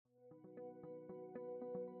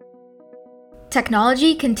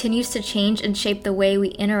Technology continues to change and shape the way we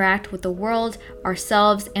interact with the world,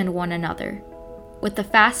 ourselves, and one another. With the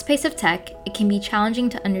fast pace of tech, it can be challenging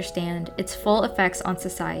to understand its full effects on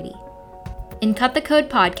society. In Cut the Code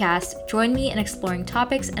podcast, join me in exploring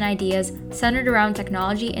topics and ideas centered around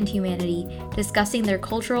technology and humanity, discussing their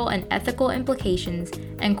cultural and ethical implications,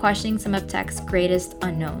 and questioning some of tech's greatest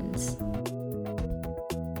unknowns.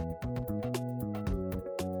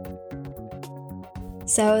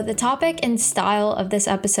 So the topic and style of this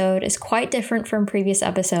episode is quite different from previous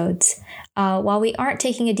episodes. While we aren't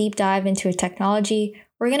taking a deep dive into a technology,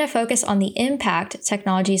 we're going to focus on the impact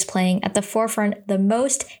technology is playing at the forefront of the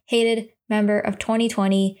most hated member of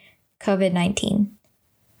 2020, COVID-19.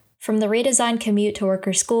 From the redesigned commute to work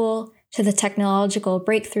or school, to the technological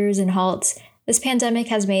breakthroughs and halts, this pandemic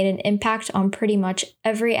has made an impact on pretty much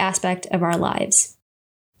every aspect of our lives.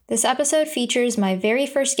 This episode features my very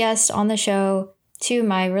first guest on the show, two of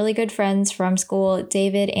my really good friends from school,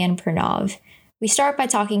 David and Pranav. We start by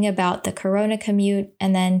talking about the Corona commute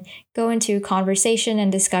and then go into conversation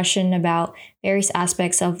and discussion about various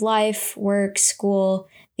aspects of life, work, school,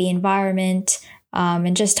 the environment,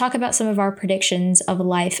 and just talk about some of our predictions of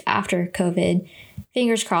life after COVID.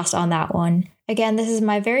 Fingers crossed on that one. Again, this is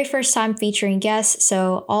my very first time featuring guests,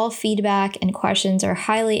 so all feedback and questions are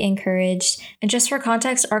highly encouraged. And just for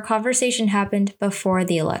context, our conversation happened before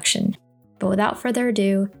the election. But without further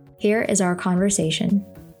ado, here is our conversation.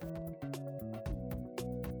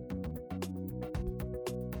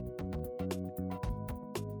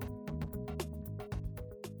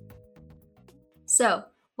 So,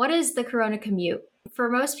 what is the Corona commute? For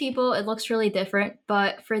most people, it looks really different,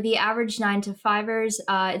 but for the average 9-to-5ers,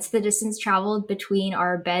 it's the distance traveled between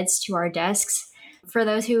our beds to our desks. For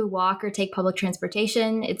those who walk or take public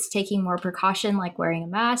transportation, it's taking more precaution like wearing a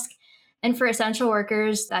mask. And for essential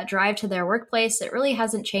workers that drive to their workplace, it really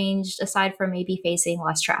hasn't changed aside from maybe facing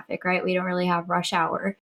less traffic, right? We don't really have rush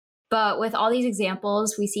hour. But with all these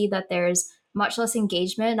examples, we see that there's much less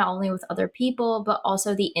engagement, not only with other people, but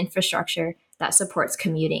also the infrastructure that supports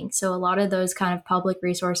commuting. So a lot of those kind of public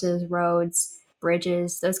resources, roads,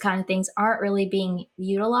 bridges, those kind of things aren't really being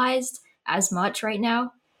utilized as much right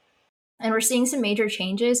now. And we're seeing some major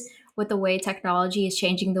changes with the way technology is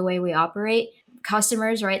changing the way we operate.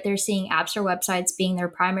 Customers, right, they're seeing apps or websites being their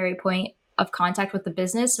primary point of contact with the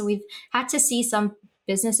business. So we've had to see some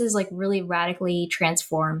businesses like really radically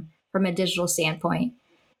transform from a digital standpoint.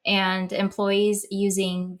 And employees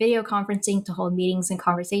using video conferencing to hold meetings and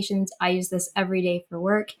conversations. I use this every day for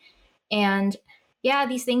work. And yeah,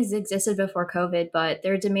 these things existed before COVID, but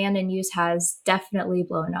their demand and use has definitely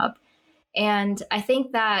blown up. And I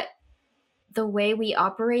think that the way we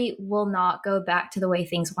operate will not go back to the way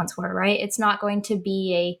things once were, right? It's not going to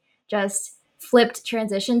be a just flipped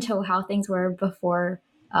transition to how things were before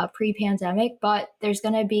pre-pandemic, but there's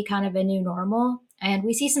going to be kind of a new normal. And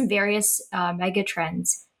we see some various mega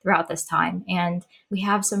trends throughout this time. And we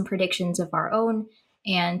have some predictions of our own.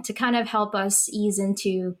 And to kind of help us ease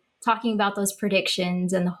into talking about those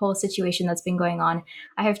predictions and the whole situation that's been going on,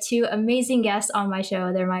 I have two amazing guests on my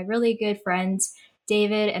show. They're my really good friends,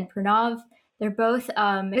 David and Pranav. They're both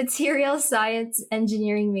material science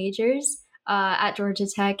engineering majors at Georgia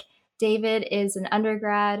Tech. David is an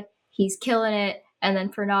undergrad. He's killing it. And then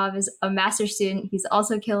Pranav is a master's student. He's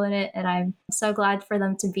also killing it. And I'm so glad for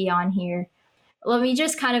them to be on here. Let me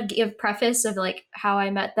just kind of give preface of like how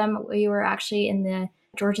I met them. We were actually in the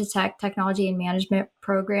Georgia Tech Technology and Management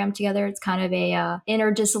program together. It's kind of a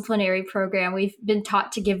interdisciplinary program. We've been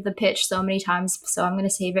taught to give the pitch so many times, so I'm going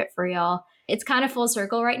to save it for y'all. It's kind of full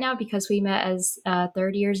circle right now because we met as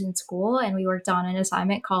third years in school and we worked on an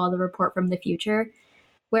assignment called the Report from the Future,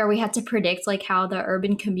 where we had to predict like how the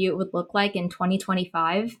urban commute would look like in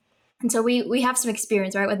 2025. And so we have some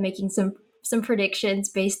experience, right, with making some predictions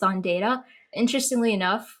based on data. Interestingly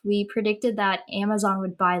enough, we predicted that Amazon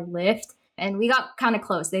would buy Lyft, and we got kind of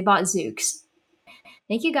close. They bought Zoox.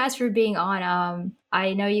 Thank you guys for being on.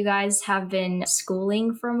 I know you guys have been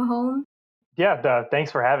schooling from home. Yeah,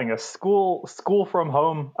 thanks for having us. School from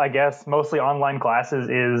home, I guess, mostly online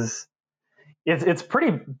classes it's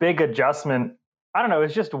pretty big adjustment. I don't know,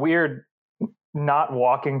 it's just weird not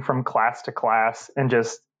walking from class to class and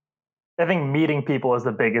just, I think meeting people is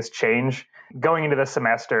the biggest change. Going into this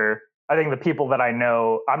semester, I think the people that I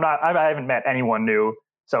know, I haven't met anyone new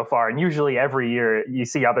so far. And usually every year you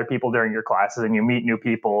see other people during your classes and you meet new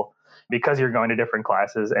people because you're going to different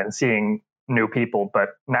classes and seeing new people. But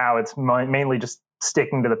now it's mainly just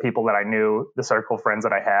sticking to the people that I knew, the circle of friends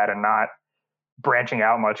that I had, and not branching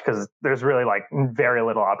out much because there's really like very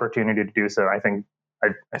little opportunity to do so. I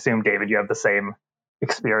assume, David, you have the same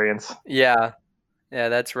experience. Yeah. Yeah,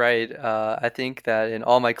 that's right. I think that in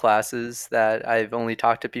all my classes that I've only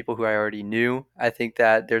talked to people who I already knew. I think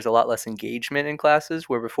that there's a lot less engagement in classes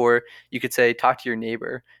where before you could say, talk to your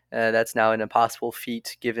neighbor. That's now an impossible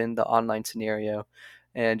feat given the online scenario.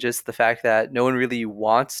 And just the fact that no one really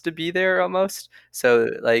wants to be there almost. So,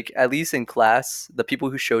 like, at least in class, the people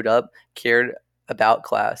who showed up cared about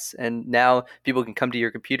class. And now people can come to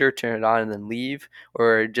your computer, turn it on, and then leave,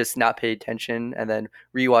 or just not pay attention and then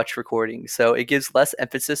rewatch recordings. So it gives less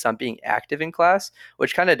emphasis on being active in class,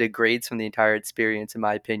 which kind of degrades from the entire experience, in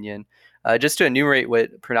my opinion. Just to enumerate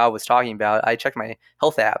what Pranav was talking about, I checked my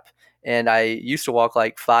health app and I used to walk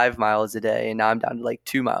like 5 miles a day, and now I'm down to like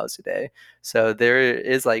 2 miles a day. So there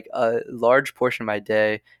is like a large portion of my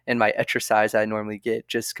day and my exercise I normally get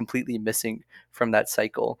just completely missing from that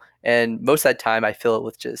cycle. And most of that time, I fill it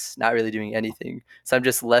with just not really doing anything. So I'm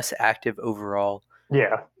just less active overall.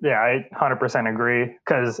 Yeah, I 100% agree.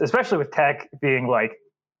 Because especially with tech being like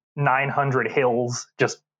 900 hills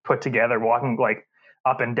just put together, walking like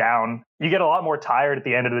up and down, you get a lot more tired at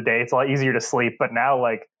the end of the day. It's a lot easier to sleep. But now,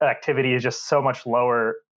 like, activity is just so much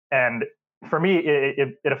lower. And for me,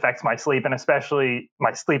 it affects my sleep. And especially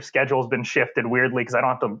my sleep schedule has been shifted weirdly because I don't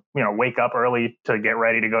have to, wake up early to get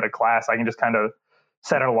ready to go to class. I can just kind of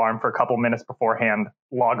set an alarm for a couple minutes beforehand,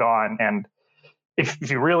 log on, and if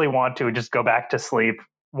you really want to, just go back to sleep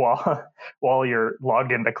while while you're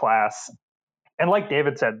logged into class. And like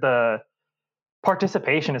David said, the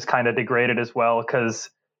participation is kind of degraded as well because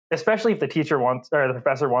especially if the teacher wants or the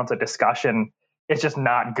professor wants a discussion, it's just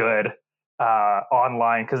not good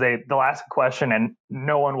online because they'll ask a question and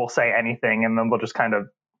no one will say anything, and then they'll just kind of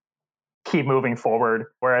keep moving forward.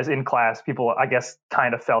 Whereas in class, people, I guess,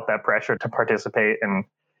 kind of felt that pressure to participate and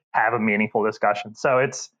have a meaningful discussion. So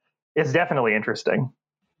it's definitely interesting.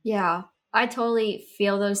 Yeah, I totally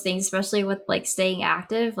feel those things, especially with like staying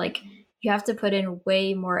active. Like you have to put in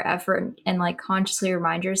way more effort and like consciously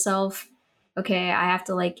remind yourself, okay, I have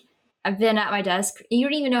to like I've been at my desk. You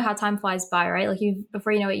don't even know how time flies by, right? Like you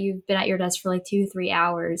before you know it, you've been at your desk for like 2, 3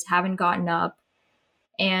 hours, haven't gotten up,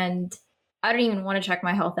 and I don't even want to check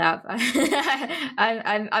my health app.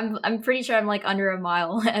 I'm pretty sure I'm like under a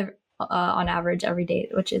mile on average every day,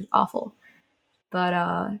 which is awful.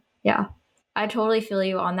 But yeah, I totally feel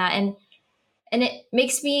you on that, and it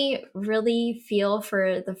makes me really feel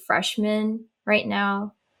for the freshmen right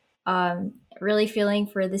now. Really feeling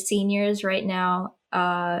for the seniors right now,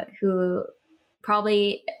 who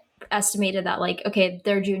probably estimated that like okay,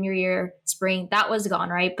 their junior year spring that was gone,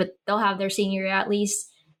 right? But they'll have their senior year at least.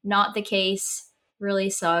 Not the case. Really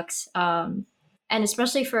sucks. And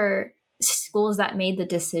especially for schools that made the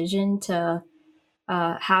decision to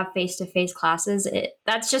have face-to-face classes,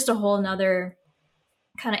 that's just a whole nother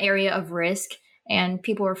kind of area of risk, and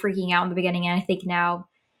people were freaking out in the beginning, and I think now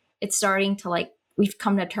it's starting to like we've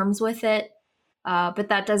come to terms with it, but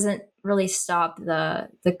that doesn't really stop the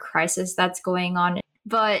crisis that's going on.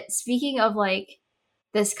 But speaking of like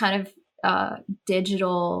this kind of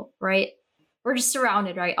digital, right, we're just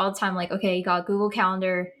surrounded right all the time, like okay, you got Google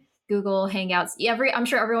Calendar, Google Hangouts. I'm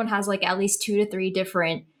sure everyone has like at least 2 to 3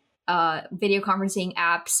 different video conferencing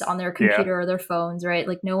apps on their Yeah. computer or their phones, right?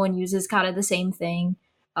 Like no one uses kind of the same thing.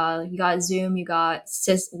 You got Zoom, you got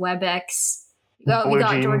WebEx. Oh, we Blue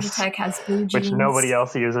got Georgia Jeans, Tech has Blue which nobody Jeans.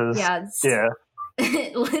 else uses. Yeah, Yeah.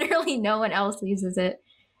 literally no one else uses it.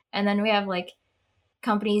 And then we have like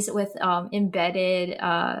companies with embedded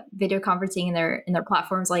video conferencing in their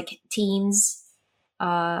platforms like Teams.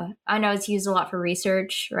 I know it's used a lot for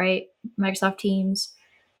research, right? Microsoft Teams.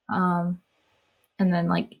 Um, and then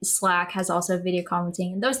like Slack has also video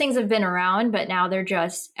conferencing. And those things have been around, but now they're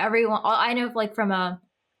just everyone. I know, like from a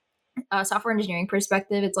software engineering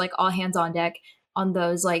perspective, it's like all hands on deck on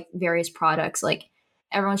those like various products. Like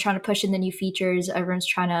everyone's trying to push in the new features. Everyone's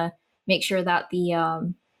trying to make sure that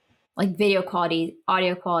the like video quality,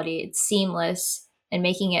 audio quality, it's seamless and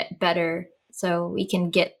making it better so we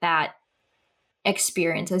can get that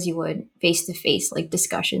experience as you would face to face like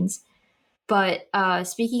discussions. But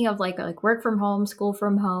speaking of like work from home, school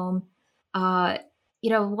from home, uh,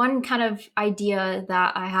 one kind of idea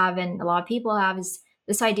that I have and a lot of people have is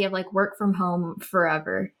this idea of like work from home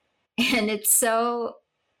forever. And it's so,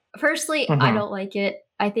 firstly, I Hmm. don't like it.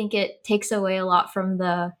 I think it takes away a lot from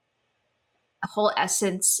the whole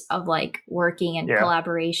essence of like working and Yeah.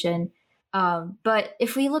 collaboration. But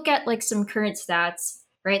if we look at like some current stats,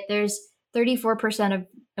 right, there's 34% of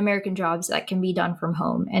American jobs that can be done from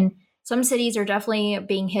home. And some cities are definitely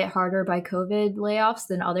being hit harder by COVID layoffs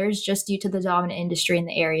than others just due to the dominant industry in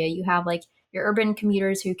the area. You have like your urban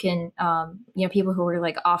commuters who can, people who are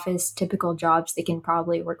like office typical jobs, they can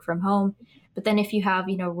probably work from home. But then if you have,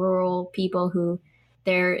 rural people who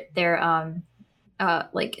they're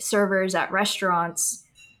like servers at restaurants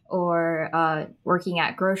or working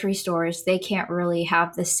at grocery stores, they can't really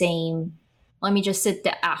have the same, let me just sit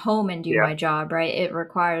at home and do Yeah. my job, right? It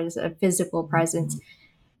requires a physical presence.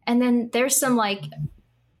 And then there's some like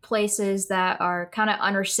places that are kind of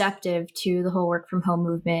unreceptive to the whole work from home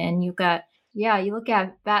movement. And you look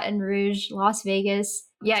at Baton Rouge, Las Vegas,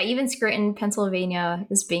 yeah, even Scranton, Pennsylvania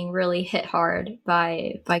is being really hit hard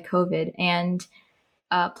by COVID. And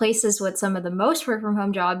places with some of the most work from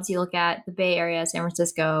home jobs, you look at the Bay Area, San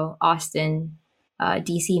Francisco, Austin,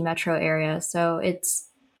 DC metro area. So it's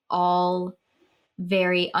all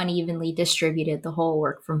very unevenly distributed, the whole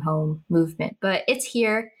work from home movement. But it's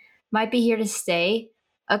here, might be here to stay.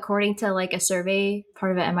 According to like a survey,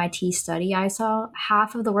 part of an MIT study I saw,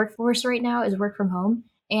 half of the workforce right now is work from home.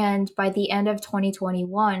 And by the end of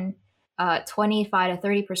 2021, 25 to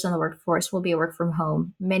 30% of the workforce will be work from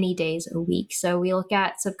home many days a week. So we look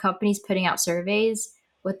at some companies putting out surveys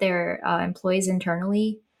with their employees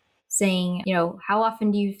internally saying, how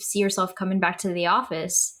often do you see yourself coming back to the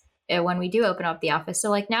office when we do open up the office? So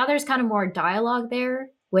like now there's kind of more dialogue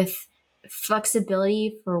there with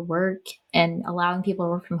flexibility for work and allowing people to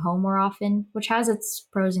work from home more often, which has its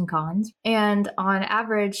pros and cons. And on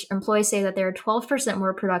average, employees say that they're 12%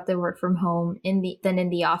 more productive work from home than in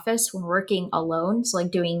the office when working alone. So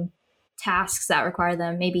like doing tasks that require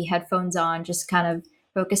them maybe headphones on, just kind of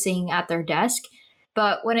focusing at their desk.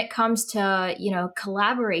 But when it comes to,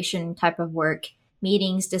 collaboration type of work,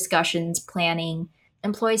 meetings, discussions, planning,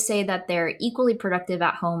 employees say that they're equally productive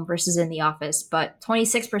at home versus in the office, but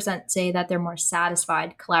 26% say that they're more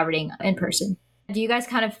satisfied collaborating in person. Do you guys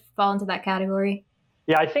kind of fall into that category?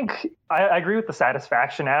 Yeah, I think I agree with the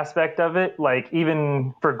satisfaction aspect of it. Like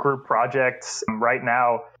even for group projects right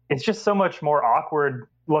now, it's just so much more awkward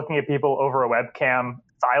looking at people over a webcam.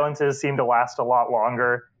 Silences seem to last a lot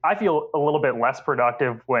longer. I feel a little bit less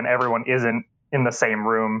productive when everyone isn't in the same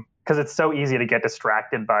room because it's so easy to get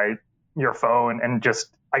distracted by your phone and just,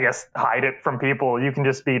 I guess, hide it from people. You can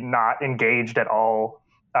just be not engaged at all,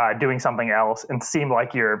 doing something else and seem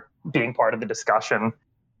like you're being part of the discussion.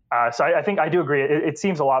 So I think I do agree. It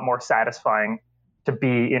seems a lot more satisfying to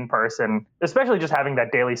be in person, especially just having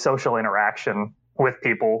that daily social interaction with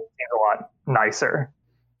people seems a lot nicer.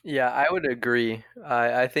 Yeah, I would agree.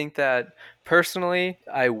 I think that personally,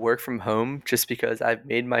 I work from home just because I've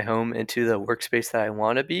made my home into the workspace that I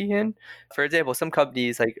want to be in. For example, some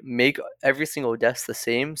companies like make every single desk the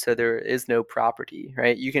same, so there is no property,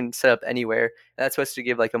 right? You can set up anywhere. That's supposed to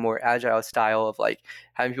give like a more agile style of like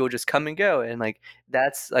having people just come and go, and like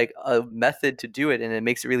that's like a method to do it, and it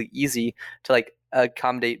makes it really easy to like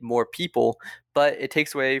accommodate more people. But it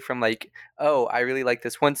takes away from like, oh, I really like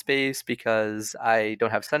this one space because I don't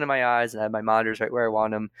have sun in my eyes and I have my monitors right where I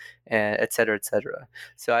want them, and et cetera, et cetera.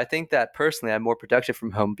 So I think that personally I'm more productive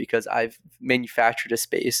from home because I've manufactured a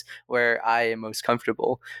space where I am most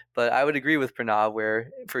comfortable. But I would agree with Pranav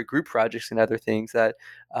where for group projects and other things that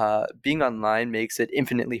being online makes it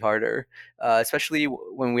infinitely harder, especially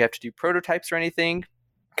when we have to do prototypes or anything.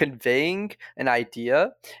 Conveying an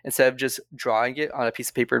idea instead of just drawing it on a piece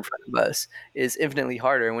of paper in front of us is infinitely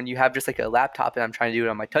harder. And when you have just like a laptop and I'm trying to do it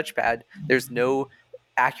on my touchpad, there's no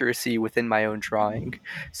accuracy within my own drawing.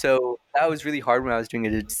 So that was really hard when I was doing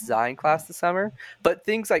a design class this summer. But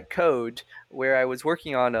things like code, where I was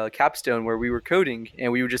working on a capstone where we were coding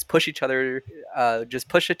and we would just push each other, just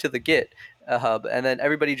push it to the Git hub, and then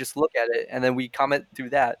everybody just look at it and then we comment through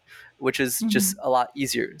that, which is just a lot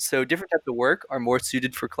easier. So different types of work are more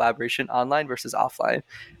suited for collaboration online versus offline.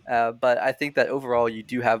 But I think that overall you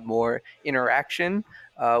do have more interaction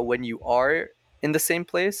when you are in the same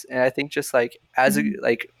place. And I think just like as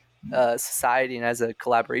a society and as a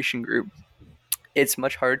collaboration group, it's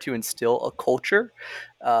much harder to instill a culture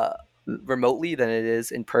remotely than it is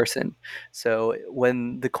in person. So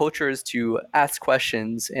when the culture is to ask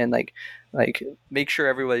questions and like make sure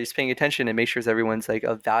everybody's paying attention and make sure everyone's like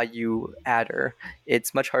a value adder,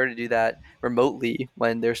 it's much harder to do that remotely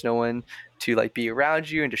when there's no one to like be around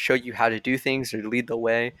you and to show you how to do things or to lead the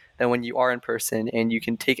way than when you are in person and you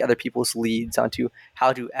can take other people's leads onto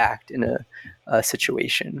how to act in a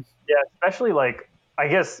situation. Yeah, especially like, I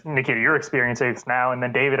guess, Nikita, you're experiencing this now, and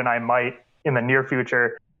then David and I might in the near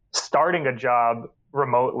future, starting a job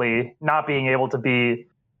remotely, not being able to be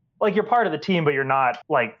like you're part of the team, but you're not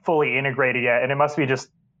like fully integrated yet. And it must be just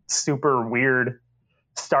super weird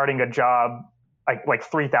starting a job like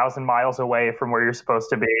 3,000 miles away from where you're supposed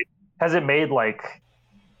to be. Has it made like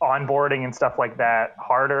onboarding and stuff like that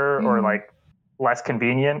harder or like less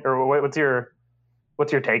convenient? Or what's your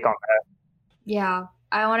take on that? Yeah.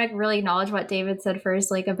 I want to really acknowledge what David said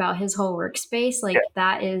first, like about his whole workspace. Yeah.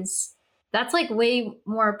 Like that's like way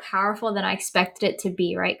more powerful than I expected it to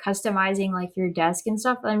be, right? Customizing like your desk and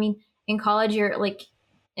stuff. I mean, in college, you're like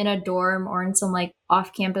in a dorm or in some like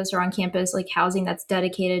off campus or on campus like housing that's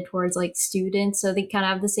dedicated towards like students. So they kind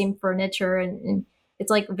of have the same furniture and it's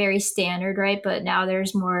like very standard, right? But now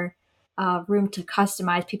there's more room to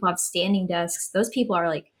customize. People have standing desks. Those people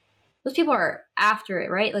are after it,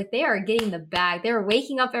 right? Like they are getting the bag. They're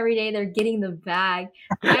waking up every day. They're getting the bag.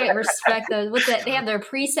 I respect those. With that, they have their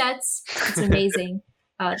presets. It's amazing.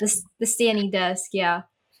 The standing desk, yeah.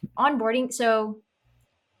 Onboarding. So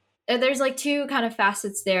there's like two kind of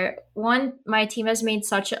facets there. One, my team has made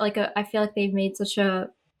such like a. I feel like they've made such a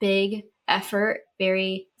big effort,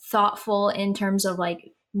 very thoughtful in terms of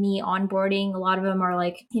like me onboarding. A lot of them are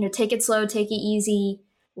like, take it slow, take it easy,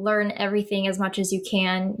 learn everything as much as you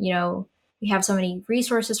can. We have so many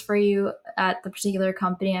resources for you at the particular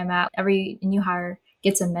company I'm at. Every new hire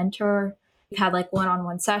gets a mentor. We've had like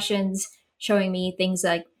one-on-one sessions showing me things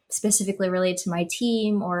like specifically related to my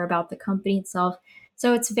team or about the company itself.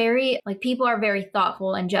 So it's very like people are very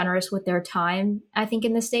thoughtful and generous with their time, I think,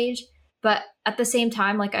 in this stage. But at the same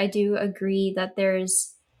time, like I do agree that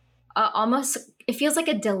there's almost it feels like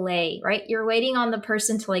a delay, right? You're waiting on the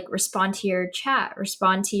person to like respond to your chat,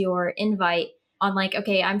 respond to your invite on like,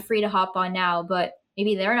 okay, I'm free to hop on now, but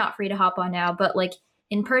maybe they're not free to hop on now. But like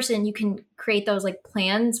in person, you can create those like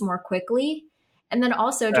plans more quickly. And then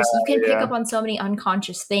also just you can pick Yeah. up on so many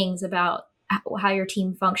unconscious things about how your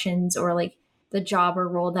team functions or like the job or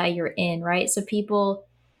role that you're in, right? So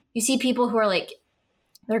you see people who are like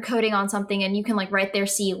they're coding on something and you can like right there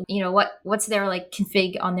see what's their like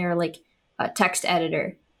config on their like text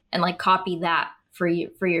editor and like copy that for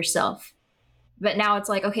yourself. But now it's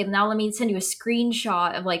like, okay, now let me send you a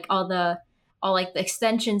screenshot of like all like the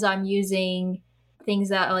extensions I'm using, things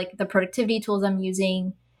that like the productivity tools I'm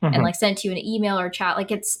using, and like send to you an email or chat.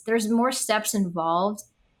 Like there's more steps involved,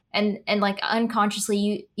 and like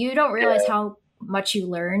unconsciously you don't realize how much you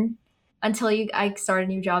learn until I start a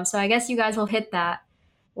new job. So I guess you guys will hit that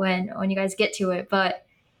when you guys get to it, but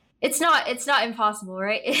it's not impossible,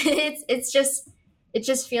 right? It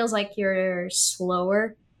just feels like you're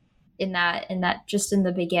slower in that just in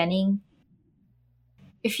the beginning.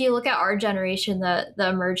 If you look at our generation, the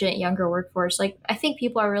emergent younger workforce, like I think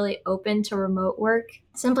people are really open to remote work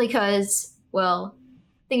simply because, well,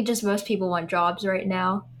 I think just most people want jobs right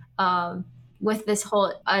now. With this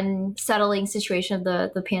whole unsettling situation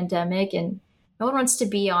of the pandemic, and no one wants to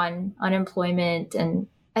be on unemployment. And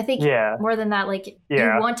I think more than that, like you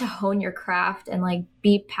want to hone your craft and like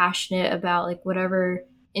be passionate about like whatever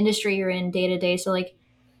industry you're in day to day. So like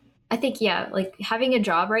I think, yeah, like having a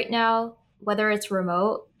job right now, whether it's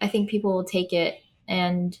remote, I think people will take it.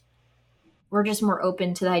 And we're just more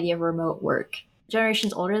open to the idea of remote work.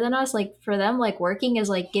 Generations older than us, like for them, like working is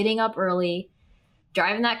like getting up early,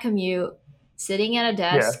 driving that commute, sitting at a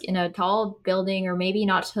desk in a tall building, or maybe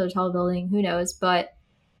not so tall building, who knows,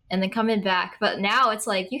 and then coming back. But now it's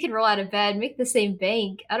like you can roll out of bed, make the same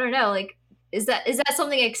bank. I don't know. Like, is that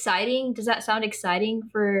something exciting? Does that sound exciting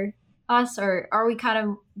for us, or are we kind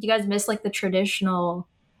of? Do you guys miss like the traditional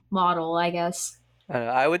model? I guess.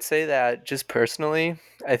 I would say that just personally,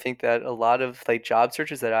 I think that a lot of like job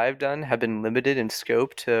searches that I've done have been limited in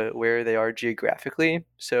scope to where they are geographically.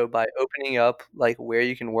 So by opening up like where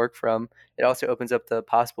you can work from, it also opens up the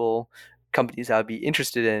possible companies I would be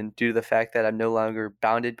interested in due to the fact that I'm no longer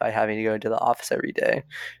bounded by having to go into the office every day.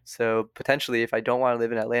 So potentially, if I don't want to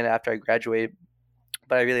live in Atlanta after I graduate,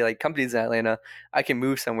 but I really like companies in Atlanta, I can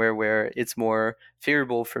move somewhere where it's more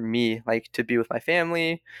favorable for me, like to be with my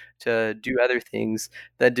family, to do other things,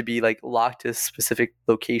 than to be like locked to a specific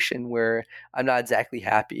location where I'm not exactly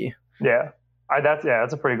happy.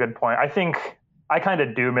 That's a pretty good point. I think I kind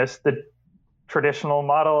of do miss the traditional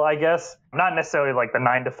model, I guess. Not necessarily like the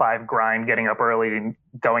 9 to 5 grind, getting up early and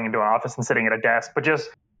going into an office and sitting at a desk, but just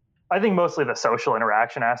I think mostly the social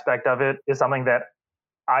interaction aspect of it is something that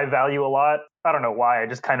I value a lot. I don't know why. I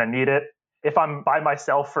just kind of need it. If I'm by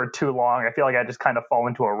myself for too long, I feel like I just kind of fall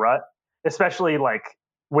into a rut, especially like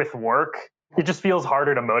with work. It just feels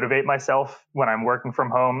harder to motivate myself when I'm working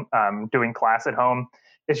from home, doing class at home.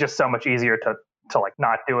 It's just so much easier to like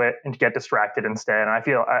not do it and to get distracted instead. And I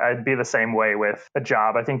feel I'd be the same way with a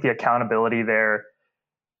job. I think the accountability there,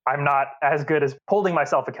 I'm not as good as holding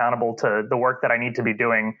myself accountable to the work that I need to be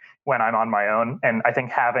doing when I'm on my own. And I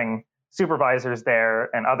think having supervisors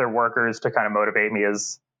there and other workers to kind of motivate me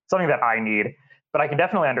is something that I need. But I can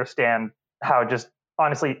definitely understand how just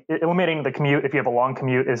honestly eliminating the commute, if you have a long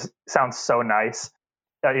commute, sounds so nice.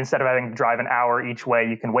 instead of having to drive an hour each way,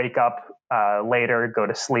 you can wake up later, go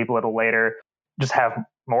to sleep a little later, just have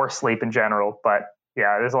more sleep in general. But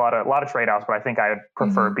yeah, there's a lot of trade-offs, but I think I would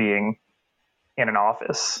prefer being in an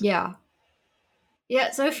office. Yeah.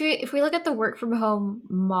 Yeah, so if we look at the work from home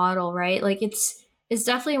model, right? Like it's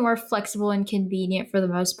definitely more flexible and convenient for the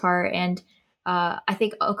most part, and I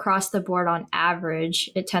think across the board, on average,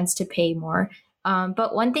 it tends to pay more.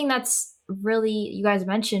 But one thing that's really, you guys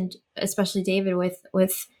mentioned, especially David, with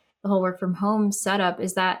the whole work from home setup,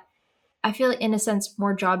 is that I feel like in a sense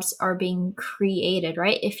more jobs are being created,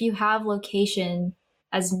 right? If you have location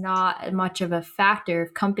as not much of a factor,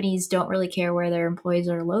 if companies don't really care where their employees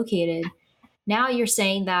are located, now you're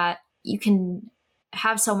saying that you can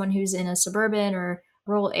have someone who's in a suburban or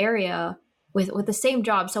rural area with the same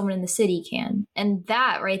job someone in the city can. And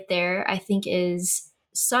that right there, I think, is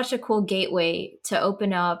such a cool gateway to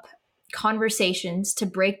open up conversations, to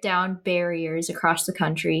break down barriers across the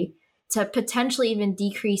country, to potentially even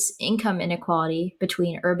decrease income inequality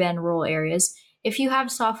between urban and rural areas. If you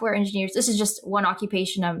have software engineers, this is just one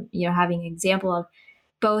occupation I'm having an example of,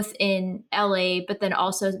 both in LA, but then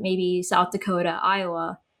also maybe South Dakota,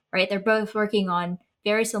 Iowa, right? They're both working on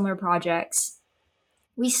very similar projects.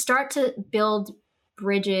 We start to build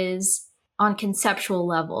bridges on conceptual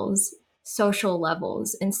levels, social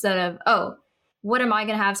levels, instead of, oh, what am I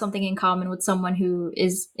going to have something in common with someone who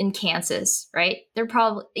is in Kansas, right? They're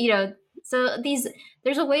probably, so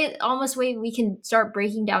there's a way, almost way we can start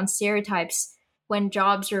breaking down stereotypes when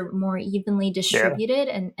jobs are more evenly distributed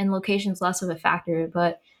and location's less of a factor.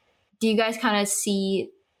 But do you guys kind of see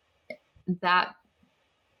that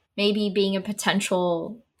maybe being a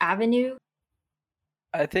potential avenue?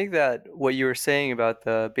 I think that what you were saying about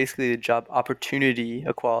basically the job opportunity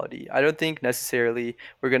equality, I don't think necessarily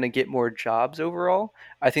we're going to get more jobs overall.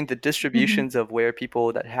 I think the distributions of where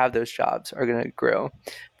people that have those jobs are going to grow.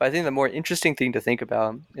 But I think the more interesting thing to think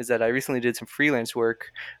about is that I recently did some freelance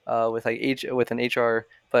work with with an HR,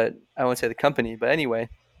 but I won't say the company. But anyway,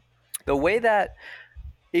 the way that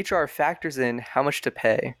HR factors in how much to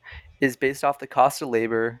pay is based off the cost of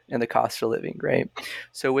labor and the cost of living, right?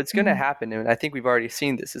 So what's going to happen, and I think we've already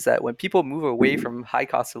seen this, is that when people move away from high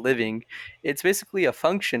cost of living, it's basically a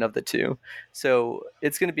function of the two. So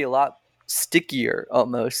it's going to be a lot stickier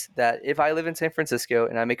almost, that if I live in San Francisco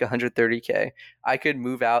and I make 130K, I could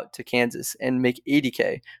move out to Kansas and make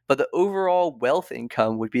 80K, but the overall wealth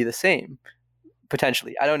income would be the same.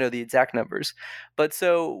 Potentially, I don't know the exact numbers, but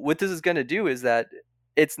so what this is going to do is that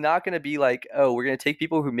it's not going to be like, oh, we're going to take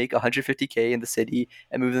people who make 150K in the city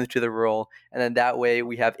and move them to the rural, and then that way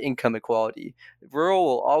we have income equality. Rural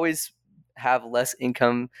will always have less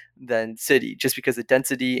income than city just because of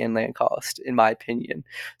density and land cost, in my opinion.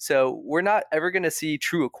 So we're not ever going to see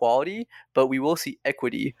true equality, but we will see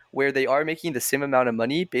equity where they are making the same amount of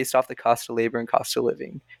money based off the cost of labor and cost of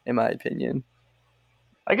living, in my opinion.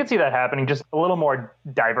 I could see that happening, just a little more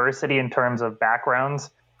diversity in terms of backgrounds.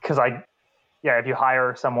 Because if you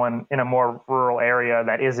hire someone in a more rural area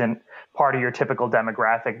that isn't part of your typical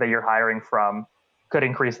demographic that you're hiring from, could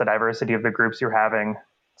increase the diversity of the groups you're having.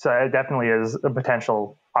 So it definitely is a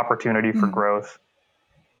potential opportunity for growth.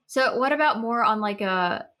 So what about more on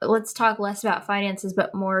let's talk less about finances,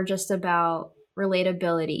 but more just about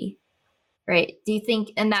relatability, right? Do you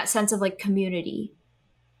think in that sense of like community,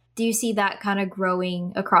 do you see that kind of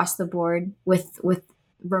growing across the board with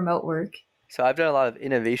remote work? So I've done a lot of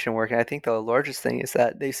innovation work, and I think the largest thing is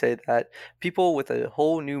that they say that people with a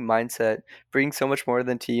whole new mindset bring so much more to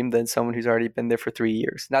the team than someone who's already been there for 3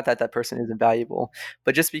 years. Not that that person isn't valuable,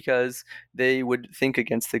 but just because they would think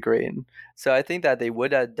against the grain. So I think that they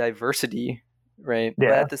would add diversity, right? But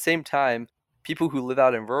Yeah. at the same time, people who live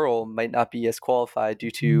out in rural might not be as qualified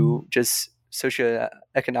due to just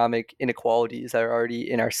socioeconomic inequalities that are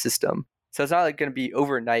already in our system. So it's not like going to be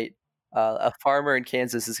overnight a farmer in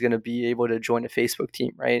Kansas is going to be able to join a Facebook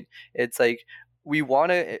team, right? It's like we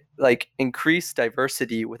want to increase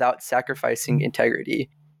diversity without sacrificing integrity,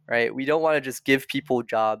 right? We don't want to just give people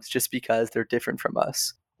jobs just because they're different from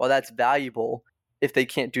us. While that's valuable, if they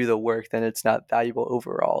can't do the work, then it's not valuable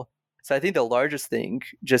overall. So I think the largest thing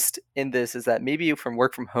just in this is that maybe from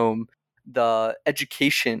work from home, the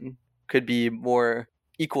education could be more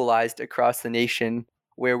equalized across the nation,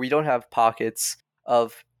 where we don't have pockets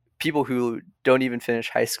of people who don't even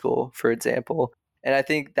finish high school, for example. And I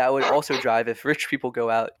think that would also drive, if rich people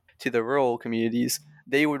go out to the rural communities,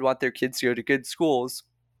 they would want their kids to go to good schools.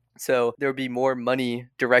 So there would be more money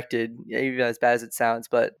directed, even as bad as it sounds,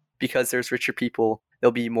 but because there's richer people,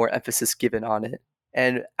 there'll be more emphasis given on it.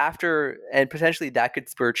 And potentially that could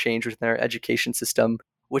spur change within our education system,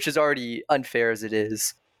 which is already unfair as it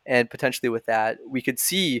is. And potentially with that, we could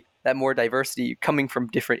see that more diversity coming from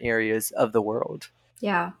different areas of the world.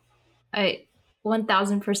 Yeah, I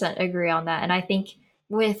 1000% agree on that. And I think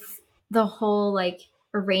with the whole like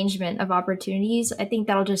arrangement of opportunities, I think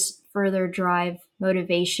that'll just further drive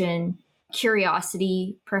motivation,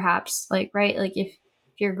 curiosity, perhaps. Like, right? Like if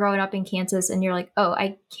you're growing up in Kansas and you're like, oh,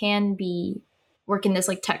 I can be work in this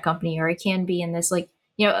like tech company, or I can be in this like,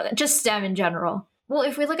 just STEM in general. Well,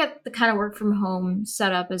 if we look at the kind of work from home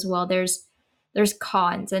setup as well, there's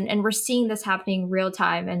cons, and we're seeing this happening real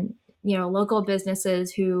time. And local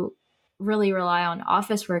businesses who really rely on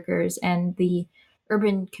office workers and the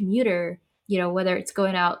urban commuter, whether it's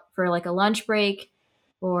going out for like a lunch break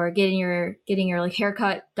or getting your like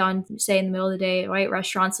haircut done, say in the middle of the day, right?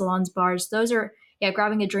 Restaurants, salons, bars, those are, yeah,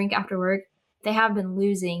 grabbing a drink after work. They have been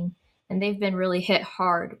losing, and they've been really hit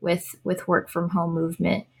hard with work from home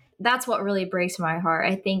movement. That's what really breaks my heart.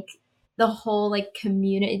 I think the whole like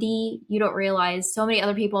community, you don't realize so many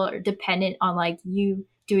other people are dependent on like you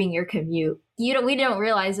doing your commute. We don't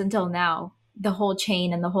realize until now the whole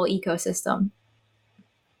chain and the whole ecosystem.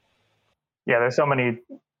 Yeah, there's so many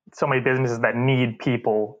businesses that need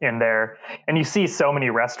people in there, and you see so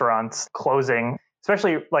many restaurants closing,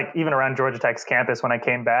 especially like even around Georgia Tech's campus. When I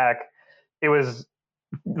came back, it was,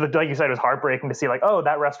 like you said, it was heartbreaking to see like, oh,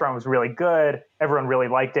 that restaurant was really good, everyone really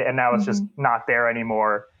liked it, and now it's just not there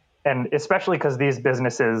anymore. And especially because these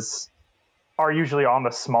businesses are usually on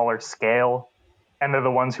the smaller scale, and they're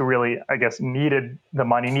the ones who really, I guess, needed the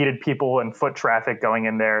money, needed people and foot traffic going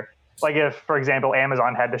in there. Like if, for example,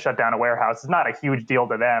 Amazon had to shut down a warehouse, it's not a huge deal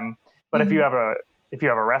to them. But if you have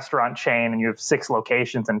a restaurant chain and you have 6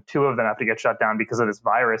 locations and 2 of them have to get shut down because of this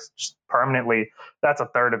virus just permanently, that's a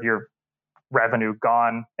third of your revenue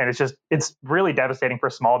gone. And it's really devastating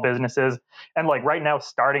for small businesses. And like right now,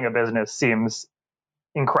 starting a business seems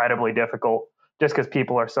incredibly difficult just because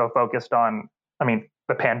people are so focused on,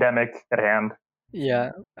 the pandemic at hand.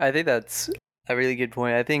 Yeah, I think that's a really good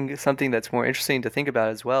point. I think something that's more interesting to think about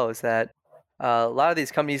as well is that a lot of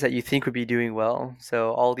these companies that you think would be doing well,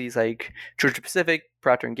 so all these like Georgia Pacific,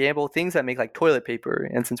 Procter and Gamble, things that make like toilet paper,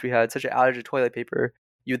 and since we had such an outage of toilet paper,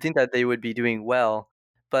 you'd think that they would be doing well,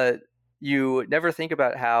 but you never think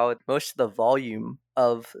about how most of the volume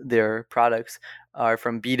of their products are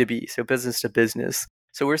from B2B, so business to business.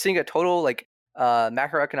 So we're seeing a total like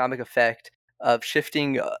macroeconomic effect of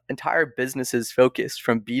shifting entire businesses' focus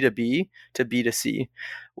from B2B to B2C,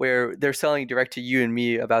 where they're selling direct to you and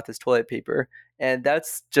me about this toilet paper. And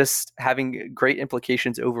that's just having great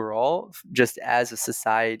implications overall, just as a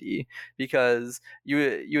society, because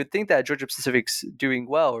you would think that Georgia Pacific's doing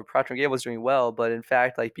well or Procter & Gamble's doing well, but in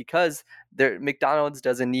fact, like because McDonald's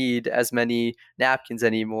doesn't need as many napkins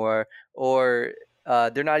anymore, or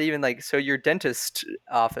they're not even like, so your dentist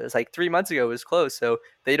office like 3 months ago was closed, so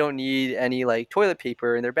they don't need any like toilet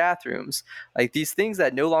paper in their bathrooms. Like these things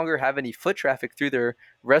that no longer have any foot traffic through their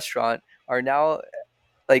restaurant are now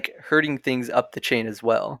like hurting things up the chain as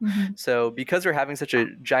well. So because we're having such a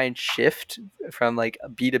giant shift from like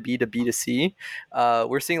B2B to B2C,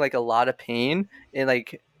 we're seeing like a lot of pain in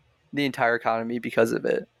like the entire economy because of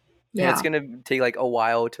it. Yeah. And it's going to take like a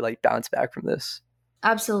while to like bounce back from this.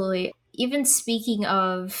 Absolutely. Even speaking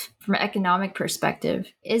of from an economic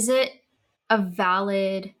perspective, is it a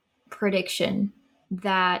valid prediction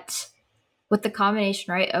that with the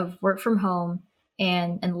combination, right, of work from home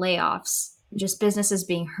and layoffs, just businesses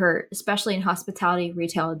being hurt, especially in hospitality,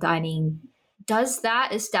 retail, dining, does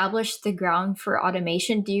that establish the ground for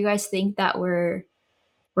automation? Do you guys think that we're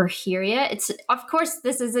here yet? It's, of course,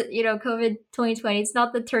 this isn't, COVID 2020. It's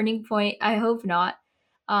not the turning point. I hope not.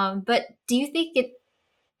 But do you think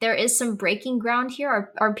there is some breaking ground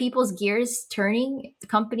here? Are people's gears turning?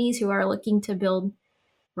 Companies who are looking to build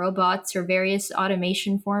robots or various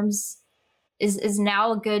automation forms, is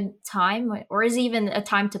now a good time, or is even a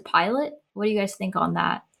time to pilot? What do you guys think on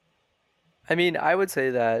that? I mean, I would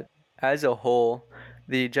say that as a whole,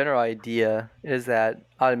 the general idea is that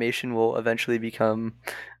automation will eventually become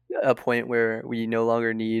a point where we no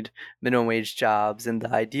longer need minimum wage jobs. And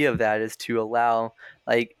the idea of that is to allow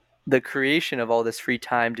like the creation of all this free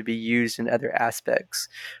time to be used in other aspects.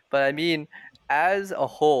 But I mean, as a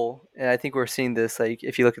whole, and I think we're seeing this, like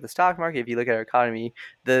if you look at the stock market, if you look at our economy,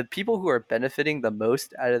 the people who are benefiting the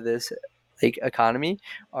most out of this like economy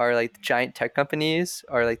are like the giant tech companies,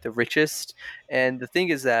 are like the richest. And the thing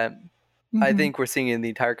is that I Mm-hmm. think we're seeing in the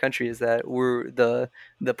entire country is that we're the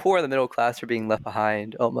poor and the middle class are being left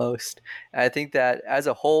behind almost. And I think that as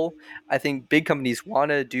a whole, I think big companies want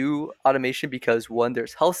to do automation because one,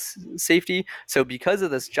 there's health safety. So because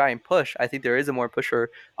of this giant push, I think there is a more push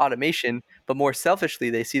for automation. But more selfishly,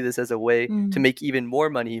 they see this as a way to Mm. make even more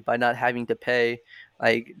money by not having to pay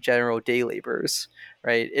like general day laborers,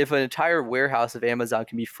 right? If an entire warehouse of Amazon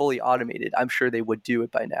can be fully automated, I'm sure they would do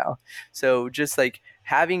it by now. So just like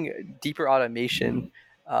having deeper automation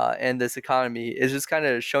and this economy is just kind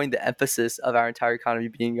of showing the emphasis of our entire economy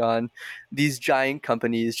being on these giant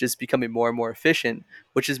companies just becoming more and more efficient,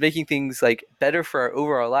 which is making things like better for our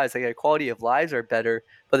overall lives. Like our quality of lives are better,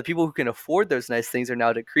 but the people who can afford those nice things are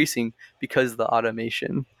now decreasing because of the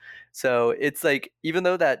automation. So it's like, even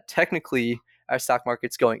though that technically our stock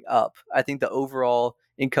market's going up, I think the overall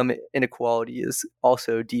income inequality is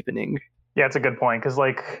also deepening. Yeah, it's a good point because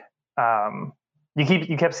um,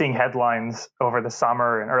 you kept seeing headlines over the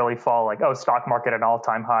summer and early fall like, oh, stock market at all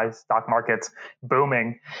time highs, stock market's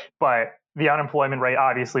booming, but the unemployment rate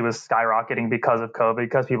obviously was skyrocketing because of COVID,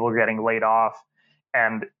 because people were getting laid off,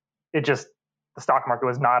 and it just the stock market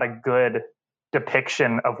was not a good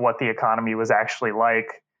depiction of what the economy was actually like,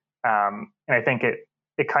 and I think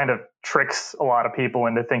it kind of tricks a lot of people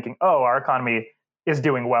into thinking, oh, our economy is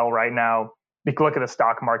doing well right now. You can look at the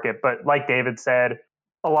stock market, but like David said,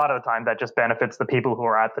 a lot of the time that just benefits the people who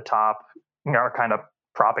are at the top, are kind of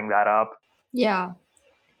propping that up. Yeah.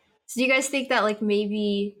 So do you guys think that like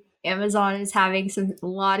maybe Amazon is having a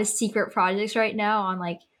lot of secret projects right now on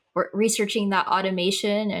like researching that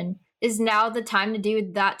automation, and is now the time to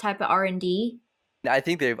do that type of R&D? I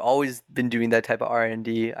think they've always been doing that type of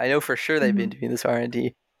R&D. I know for sure they've been Mm-hmm. doing this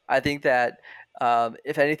R&D. I think that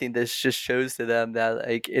if anything, this just shows to them that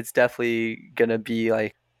like it's definitely gonna be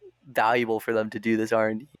like valuable for them to do this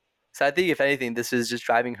R&D. So I think if anything, this is just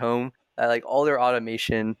driving home that like all their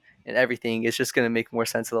automation and everything is just gonna make more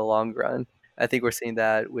sense in the long run. I think we're seeing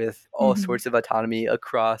that with all Mm-hmm. sorts of autonomy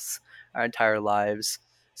across our entire lives.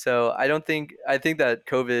 So I think that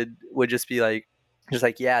COVID would just be like just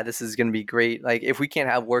like, yeah, this is going to be great. Like, if we can't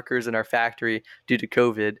have workers in our factory due to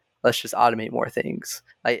COVID, let's just automate more things.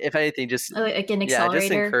 Like, if anything, just, Like an yeah, just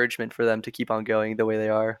accelerator. encouragement for them to keep on going the way they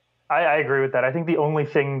are. I agree with that. I think the only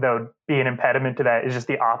thing that would be an impediment to that is just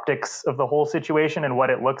the optics of the whole situation and what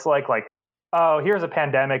it looks like. Like, oh, here's a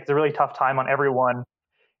pandemic. It's a really tough time on everyone.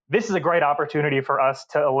 This is a great opportunity for us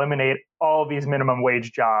to eliminate all these minimum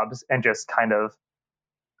wage jobs and just kind of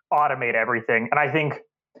automate everything. And I think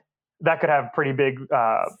that could have pretty big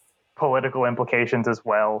political implications as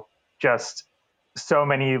well. Just so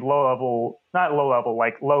many not low level,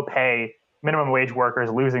 like low pay minimum wage workers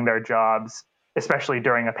losing their jobs, especially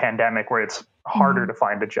during a pandemic where it's harder Mm-hmm. to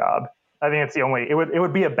find a job. I think it's the only, it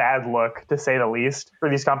would be a bad look to say the least for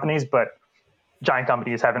these companies, but giant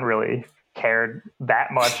companies haven't really cared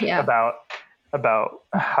that much Yeah. about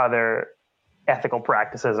how their ethical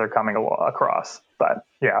practices are coming across. But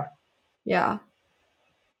yeah. Yeah.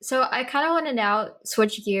 So I kind of want to now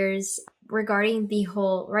switch gears regarding the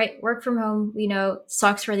whole right work from home. We know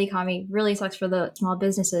sucks for the economy, really sucks for the small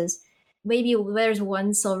businesses. Maybe there's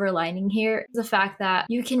one silver lining here: the fact that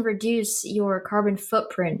you can reduce your carbon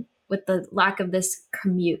footprint with the lack of this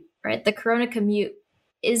commute. Right, the Corona commute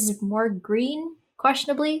is more green,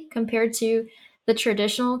 questionably, compared to the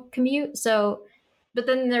traditional commute. So, but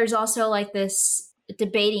then there's also like this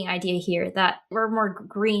debating idea here that we're more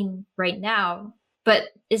green right now, but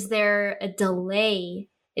is there a delay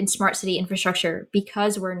in smart city infrastructure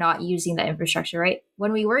because we're not using that infrastructure, right?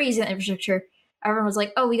 When we were using that infrastructure, everyone was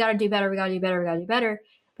like, oh, we got to do better, we got to do better, we got to do better.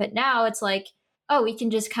 But now it's like, oh, we can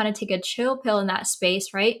just kind of take a chill pill in that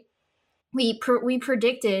space, right? We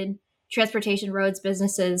predicted transportation, roads,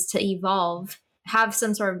 businesses to evolve, have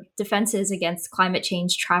some sort of defenses against climate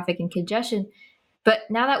change, traffic, and congestion. But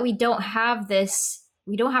now that we don't have this,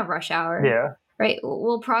 we don't have rush hour, Yeah. right?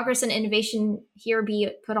 Will progress and innovation here be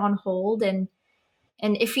put on hold? And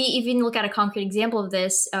if we even look at a concrete example of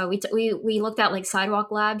this, we looked at like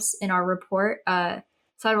Sidewalk Labs in our report.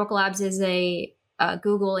 Sidewalk Labs is a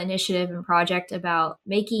Google initiative and project about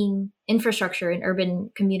making infrastructure in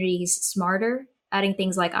urban communities smarter, adding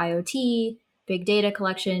things like IoT, big data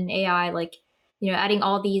collection, AI, like adding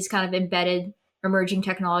all these kind of embedded emerging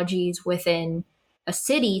technologies within a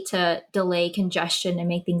city to delay congestion and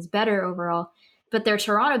make things better overall. But their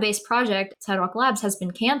Toronto-based project, Sidewalk Labs, has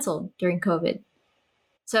been canceled during COVID.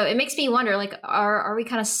 So it makes me wonder, like, are we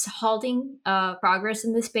kind of halting progress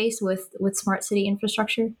in this space with smart city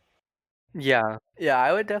infrastructure? Yeah, yeah,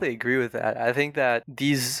 I would definitely agree with that. I think that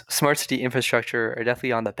these smart city infrastructure are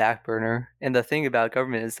definitely on the back burner. And the thing about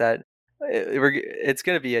government is that it's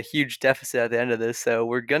going to be a huge deficit at the end of this. So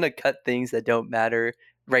we're going to cut things that don't matter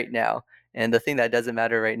right now. And the thing that doesn't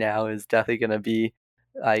matter right now is definitely going to be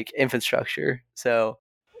like infrastructure. So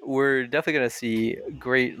we're definitely going to see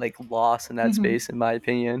great like loss in that Mhm. space, in my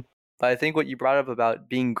opinion. But I think what you brought up about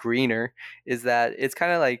being greener is that it's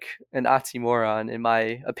kind of like an oxymoron, in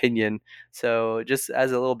my opinion. So just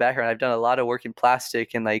as a little background, I've done a lot of work in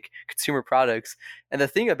plastic and like consumer products. And the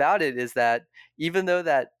thing about it is that even though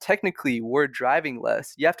that technically we're driving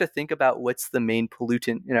less, you have to think about what's the main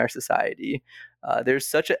pollutant in our society. There's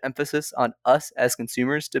such an emphasis on us as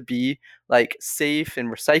consumers to be like safe and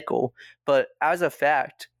recycle, but as a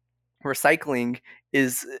fact, recycling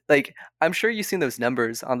is like, I'm sure you've seen those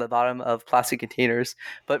numbers on the bottom of plastic containers,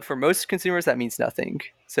 but for most consumers that means nothing.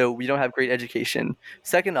 So we don't have great education.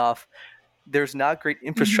 Second off, there's not great Mhm.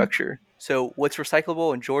 infrastructure. So what's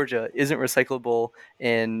recyclable in Georgia isn't recyclable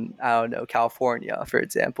in, I don't know, California, for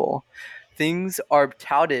example. Things are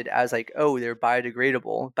touted as like, oh, they're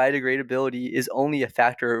biodegradable. Biodegradability is only a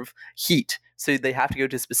factor of heat. So they have to go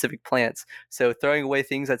to specific plants. So throwing away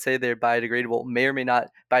things that say they're biodegradable may or may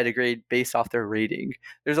not biodegrade based off their rating.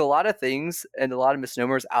 There's a lot of things and a lot of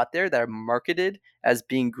misnomers out there that are marketed as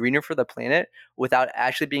being greener for the planet without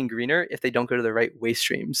actually being greener if they don't go to the right waste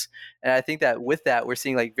streams. And I think that with that, we're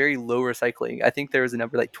seeing like very low recycling. I think there was a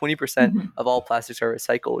number like 20% Mhm. of all plastics are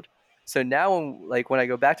recycled. So now, when I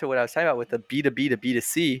go back to what I was talking about with the B2B to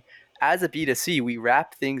B2C, as a B2C, we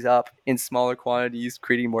wrap things up in smaller quantities,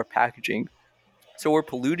 creating more packaging. So we're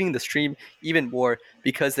polluting the stream even more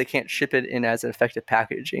because they can't ship it in as effective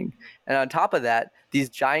packaging. And on top of that, these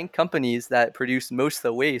giant companies that produce most of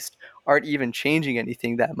the waste aren't even changing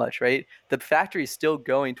anything that much, right? The factory is still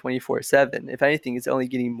going 24/7. If anything, it's only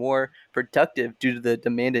getting more productive due to the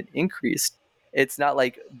demand and increase. It's not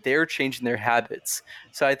like they're changing their habits.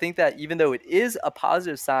 So I think that even though it is a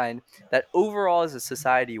positive sign that overall as a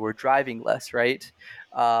society we're driving less, right?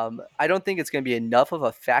 I don't think it's going to be enough of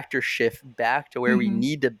a factor shift back to where we Mhm.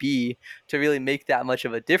 need to be to really make that much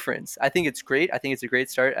of a difference. I think it's great. I think it's a great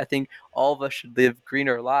start. I think all of us should live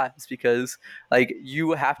greener lives because, like,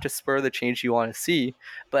 you have to spur the change you want to see.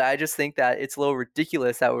 But I just think that it's a little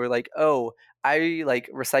ridiculous that we're like, oh, I like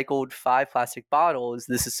recycled 5 plastic bottles.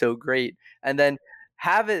 This is so great. And then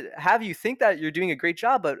have you think that you're doing a great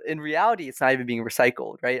job, but in reality, it's not even being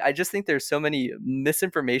recycled, right? I just think there's so many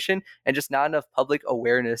misinformation and just not enough public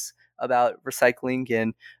awareness about recycling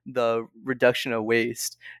and the reduction of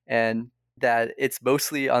waste, and that it's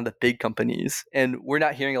mostly on the big companies and we're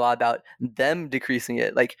not hearing a lot about them decreasing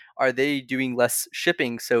it. Like, are they doing less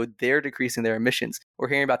shipping so they're decreasing their emissions? We're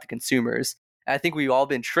hearing about the consumers. And I think we've all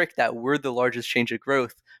been tricked that we're the largest change of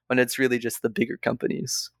growth when it's really just the bigger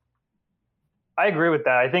companies. I agree with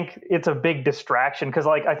that. I think it's a big distraction because,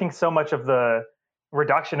 like, I think so much of the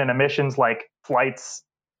reduction in emissions, like flights,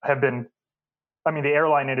 have been. I mean, the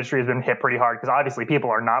airline industry has been hit pretty hard because obviously people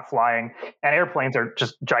are not flying, and airplanes are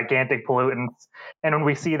just gigantic pollutants. And when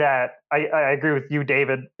we see that, I agree with you,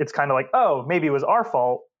 David. It's kind of like, oh, maybe it was our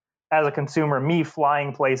fault as a consumer. Me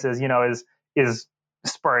flying places, is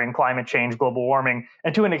spurring climate change, global warming,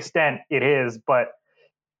 and to an extent, it is. But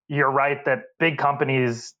you're right that big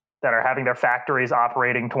companies that are having their factories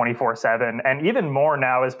operating 24/7 and even more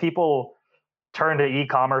now as people turn to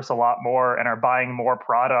e-commerce a lot more and are buying more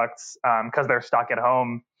products because they're stuck at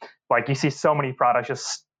home. Like you see so many products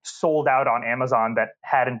just sold out on Amazon that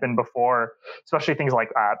hadn't been before, especially things like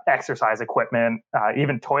exercise equipment,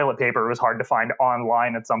 even toilet paper was hard to find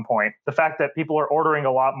online at some point. The fact that people are ordering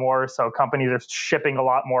a lot more, so companies are shipping a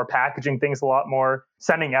lot more, packaging things a lot more,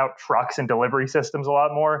 sending out trucks and delivery systems a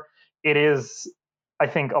lot more. It is, I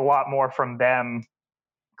think, a lot more from them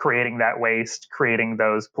creating that waste, creating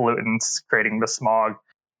those pollutants, creating the smog.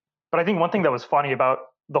 But I think one thing that was funny about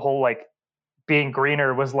the whole like being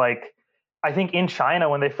greener was like I think in China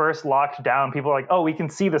when they first locked down, people were like, "Oh, we can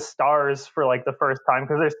see the stars for like the first time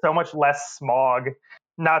because there's so much less smog."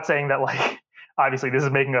 Not saying that like obviously this is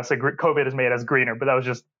making us COVID has made us greener, but that was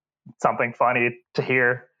just something funny to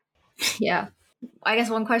hear. Yeah. I guess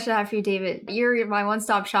one question I have for you, David. You're my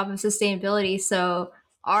one-stop shop of sustainability. So,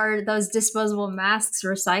 are those disposable masks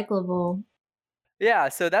recyclable? Yeah,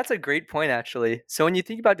 so that's a great point actually. So when you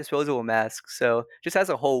think about disposable masks, so just as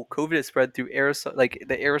a whole, COVID is spread through aerosol, like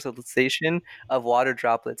the aerosolization of water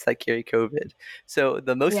droplets that carry COVID. So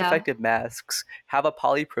the most Yeah. effective masks have a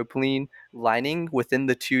polypropylene lining within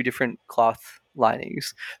the two different cloth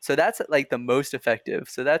linings. So that's like the most effective.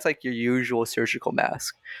 So that's like your usual surgical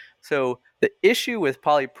mask. So the issue with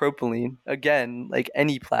polypropylene, again, like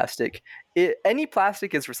any plastic, any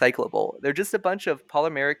plastic is recyclable. They're just a bunch of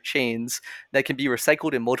polymeric chains that can be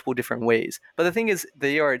recycled in multiple different ways. But the thing is,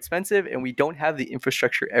 they are expensive and we don't have the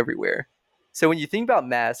infrastructure everywhere. So when you think about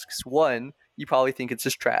masks, one, you probably think it's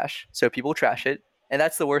just trash. So people trash it. And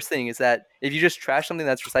that's the worst thing, is that if you just trash something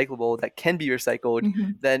that's recyclable, that can be recycled,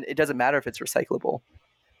 then it doesn't matter if it's recyclable.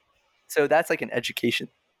 So that's like an education.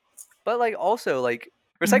 But like also like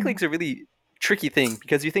recycling is a really tricky thing,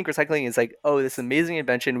 because you think recycling is like, oh, this amazing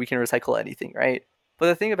invention, we can recycle anything, right? But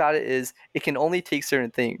the thing about it is it can only take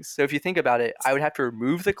certain things. So if you think about it, I would have to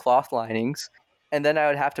remove the cloth linings and then I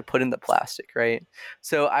would have to put in the plastic, right?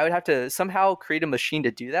 So I would have to somehow create a machine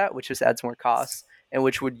to do that, which just adds more costs, and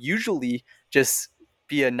which would usually just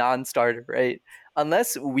be a non-starter, right?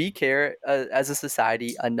 Unless we care as a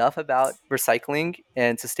society enough about recycling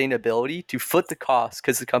and sustainability to foot the cost,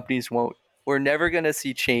 because the companies won't, we're never going to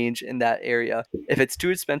see change in that area. If it's too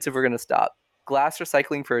expensive, we're going to stop. Glass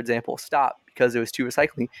recycling, for example, stopped because it was too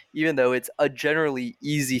recycling, even though it's a generally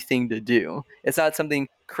easy thing to do. It's not something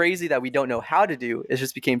crazy that we don't know how to do. It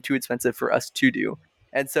just became too expensive for us to do.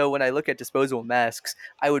 And so when I look at disposable masks,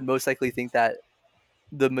 I would most likely think that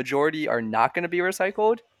the majority are not going to be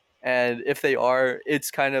recycled. And if they are,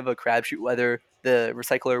 it's kind of a crapshoot whether the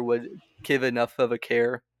recycler would give enough of a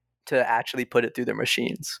care to actually put it through their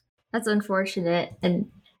machines. That's unfortunate.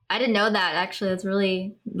 And I didn't know that, actually. That's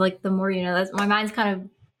really, like, the more you know. That's, my mind's kind of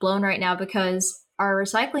blown right now, because our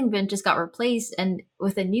recycling bin just got replaced and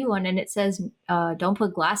with a new one, and it says don't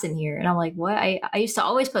put glass in here. And I'm like, what? I used to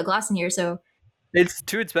always put glass in here, so it's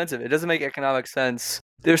too expensive. It doesn't make economic sense.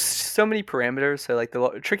 There's so many parameters. So like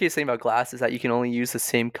the trickiest thing about glass is that you can only use the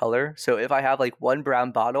same color. So if I have like one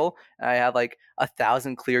brown bottle and I have like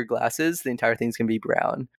 1,000 clear glasses, the entire thing's gonna be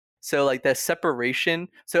brown. So like the separation.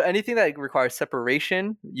 So anything that requires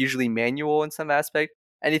separation, usually manual in some aspect,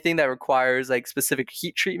 anything that requires like specific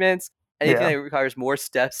heat treatments, anything that requires more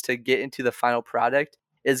steps to get into the final product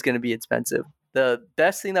is going to be expensive. The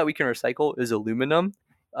best thing that we can recycle is aluminum,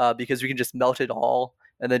 because we can just melt it all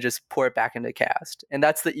and then just pour it back into cast. And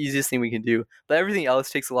that's the easiest thing we can do. But everything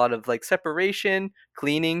else takes a lot of like separation,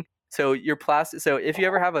 cleaning. So your plastic, so if you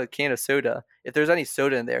ever have a can of soda, if there's any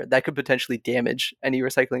soda in there, that could potentially damage any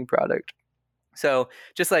recycling product. So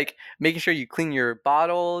just like making sure you clean your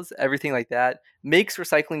bottles, everything like that makes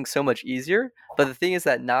recycling so much easier. But the thing is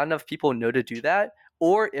that not enough people know to do that.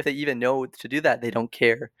 Or if they even know to do that, they don't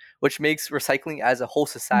care, which makes recycling as a whole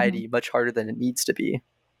society much harder than it needs to be.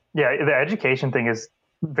 Yeah, the education thing is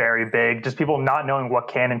very big. Just people not knowing what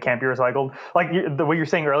can and can't be recycled. Like what you're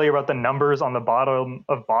saying earlier about the numbers on the bottom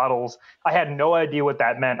of bottles, I had no idea what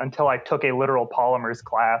that meant until I took a literal polymers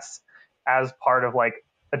class as part of like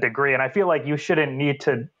a degree. And I feel like you shouldn't need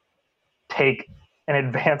to take an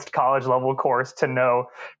advanced college level course to know,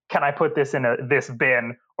 can I put this in this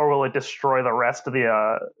bin, or will it destroy the rest of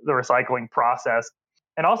the recycling process?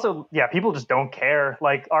 And also, yeah, people just don't care.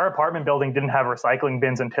 Like our apartment building didn't have recycling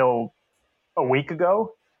bins until a week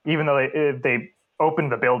ago, even though they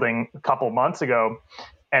opened the building a couple months ago.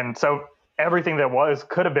 And so everything that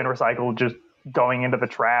could have been recycled just going into the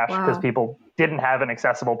trash because people didn't have an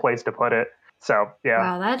accessible place to put it. So, yeah.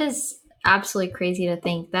 Wow, that is absolutely crazy to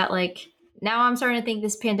think that, like, now I'm starting to think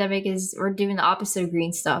this pandemic we're doing the opposite of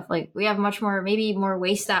green stuff. Like, we have maybe more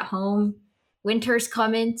waste at home. Winter's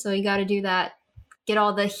coming, so you got to do that. Get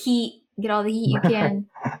all the heat you can.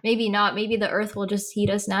 Maybe not. Maybe the earth will just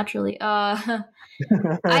heat us naturally. I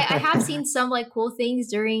have seen some like cool things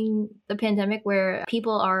during the pandemic where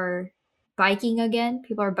people are biking again.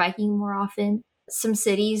 People are biking more often. Some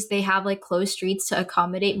cities, they have like closed streets to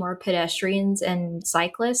accommodate more pedestrians and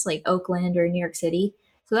cyclists, like Oakland or New York City.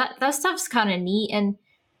 So that stuff's kind of neat. And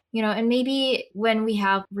and maybe when we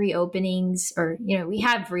have reopenings, or we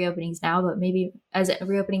have reopenings now, but maybe as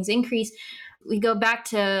reopenings increase, we go back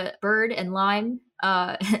to Bird and Lime.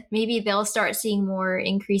 Maybe they'll start seeing more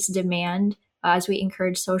increased demand as we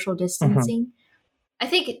encourage social distancing. I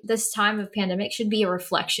think this time of pandemic should be a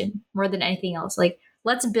reflection more than anything else. Like,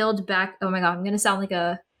 let's build back. Oh my God, I'm going to sound like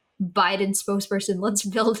a Biden spokesperson. Let's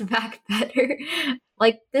build back better.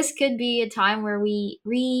 Like, this could be a time where we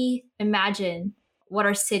reimagine what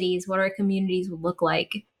our cities, what our communities would look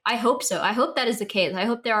like. I hope so. I hope that is the case. I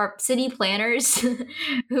hope there are city planners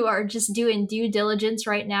who are just doing due diligence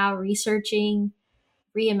right now, researching,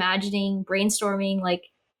 reimagining, brainstorming. Like,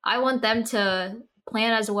 I want them to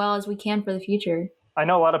plan as well as we can for the future. I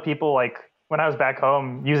know a lot of people, like when I was back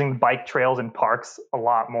home, using bike trails in parks a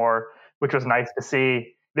lot more, which was nice to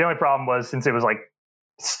see. The only problem was, since it was like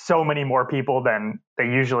so many more people than they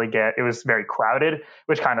usually get. It was very crowded,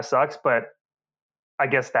 which kind of sucks, but I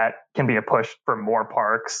guess that can be a push for more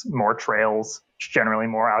parks, more trails, generally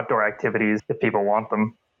more outdoor activities if people want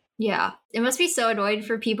them. Yeah. It must be so annoying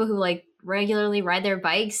for people who like regularly ride their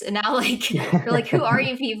bikes and now like you're like, who are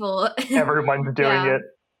you people? Everyone's doing Yeah. it.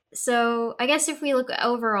 So I guess if we look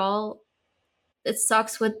overall, it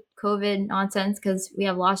sucks with COVID nonsense because we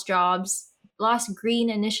have lost jobs, lost green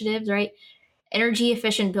initiatives, right? Energy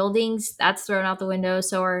efficient buildings, that's thrown out the window.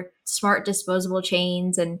 So are smart disposable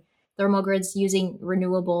chains and thermal grids using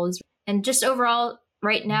renewables. And just overall,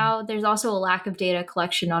 right now, there's also a lack of data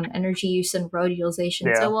collection on energy use and road utilization.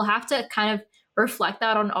 Yeah. So we'll have to kind of reflect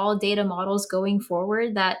that on all data models going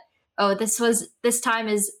forward that, oh, this time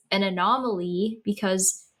is an anomaly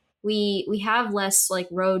because we have less like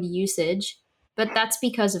road usage, but that's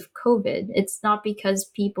because of COVID. It's not because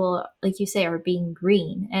people, like you say, are being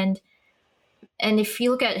green. And if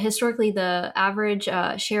you look at historically the average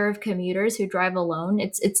share of commuters who drive alone,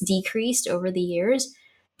 it's decreased over the years,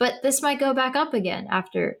 but this might go back up again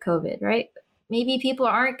after COVID, right? Maybe people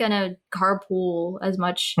aren't gonna carpool as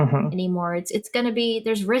much Mhm. anymore. It's gonna be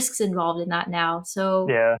there's risks involved in that now. So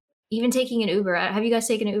Yeah. even taking an Uber, have you guys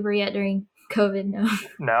taken an Uber yet during COVID? No,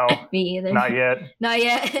 No, me either. not yet. Not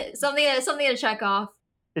yet. Something to check off.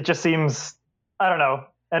 It just seems, I don't know,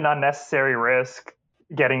 an unnecessary risk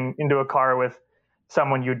getting into a car with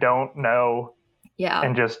someone you don't know Yeah.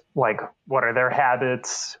 and just like, what are their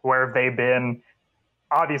habits? Where have they been?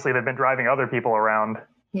 Obviously, they've been driving other people around.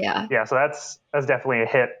 Yeah. Yeah, so that's definitely a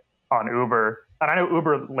hit on Uber. And I know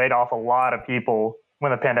Uber laid off a lot of people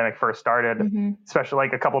when the pandemic first started, Mhm. especially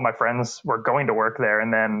like a couple of my friends were going to work there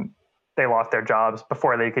and then they lost their jobs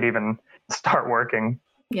before they could even start working.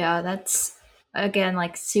 Yeah, that's again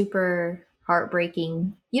like super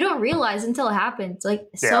heartbreaking. You don't realize until it happens. Like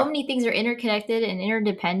so Yeah. many things are interconnected and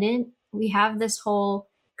interdependent. We have this whole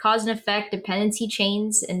cause and effect dependency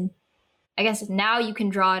chains, and I guess now you can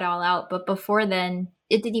draw it all out, but before then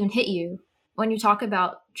it didn't even hit you. When you talk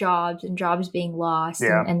about jobs and jobs being lost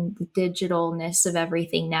Yeah. and the digitalness of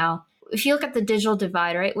everything now, if you look at the digital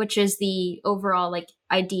divide, right, which is the overall like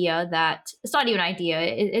idea that it's not even an idea,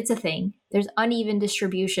 it's a thing. There's uneven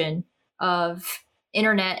distribution of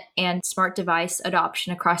internet and smart device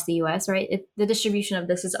adoption across the US, right? The distribution of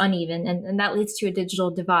this is uneven, and that leads to a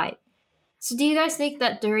digital divide. So, do you guys think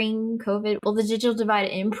that during COVID, will the digital divide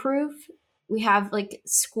improve? We have like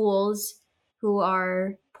schools who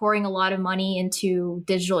are pouring a lot of money into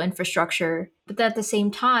digital infrastructure, but at the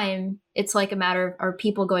same time, it's like a matter of are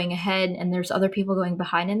people going ahead and there's other people going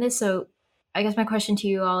behind in this. So, I guess my question to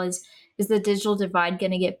you all is the digital divide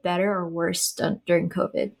going to get better or worse during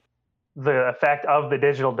COVID? The effect of the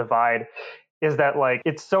digital divide is that like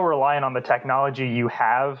it's so reliant on the technology you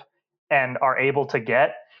have and are able to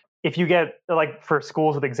get. If you get like for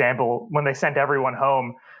schools, with example, when they sent everyone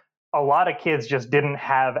home, a lot of kids just didn't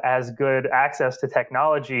have as good access to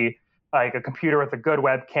technology, like a computer with a good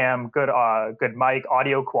webcam, good mic,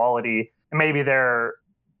 audio quality, and maybe their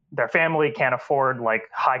family can't afford like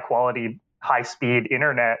high quality, high speed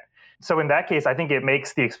internet. So in that case, I think it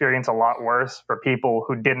makes the experience a lot worse for people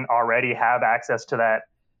who didn't already have access to that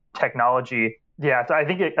technology. Yeah, so I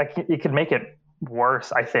think it could make it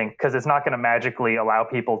worse, I think, because it's not going to magically allow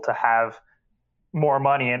people to have more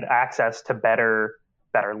money and access to better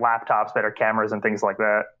laptops, better cameras, and things like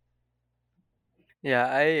that. Yeah,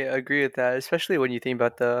 I agree with that, especially when you think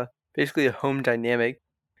about the basically a home dynamic.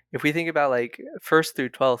 If we think about like first through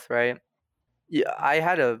 12th, right?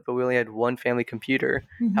 Yeah, but we only had one family computer.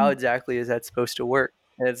 How Mm-hmm. exactly is that supposed to work?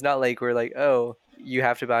 And it's not like we're like, oh, you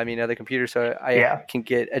have to buy me another computer so I Yeah, can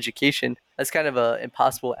get education. That's kind of a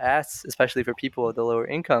impossible ask, especially for people with a lower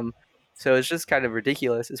income. So it's just kind of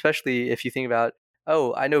ridiculous, especially if you think about,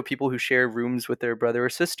 oh, I know people who share rooms with their brother or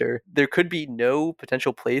sister. There could be no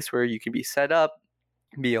potential place where you can be set up,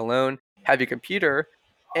 be alone, have your computer,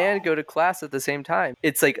 and go to class at the same time.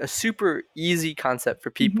 It's like a super easy concept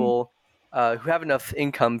for Mm-hmm. people who have enough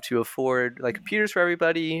income to afford like computers for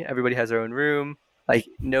everybody. Everybody has their own room, like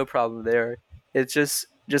no problem there. It's just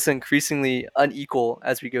increasingly unequal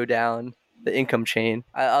as we go down the income chain,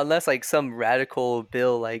 unless like some radical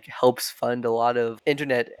bill like helps fund a lot of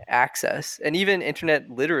internet access and even internet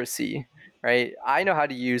literacy. Right, I know how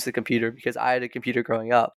to use the computer because I had a computer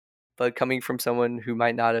growing up, but coming from someone who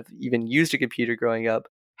might not have even used a computer growing up,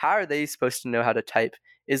 how are they supposed to know how to type?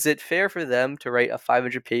 Is it fair for them to write a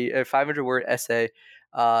 500 word essay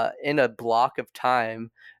in a block of time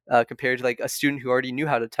compared to like a student who already knew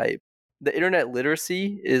how to type? The internet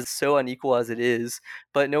literacy is so unequal as it is,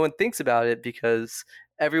 but no one thinks about it because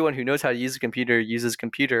everyone who knows how to use a computer uses a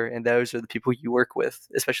computer, and those are the people you work with,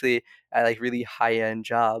 especially at like really high end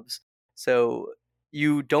jobs. So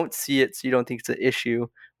you don't see it, so you don't think it's an issue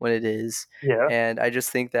when it is. Yeah. And I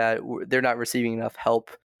just think that they're not receiving enough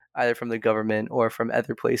help either from the government or from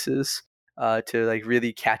other places to like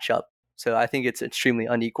really catch up. So I think it's extremely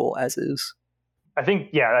unequal as is. I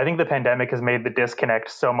think the pandemic has made the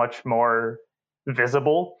disconnect so much more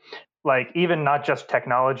visible. Like, even not just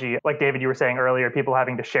technology, like David, you were saying earlier, people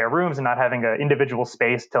having to share rooms and not having an individual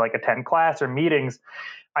space to like attend class or meetings.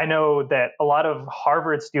 I know that a lot of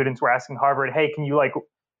Harvard students were asking Harvard, hey, can you like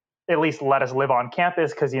at least let us live on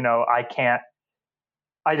campus? Because,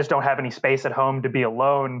 I just don't have any space at home to be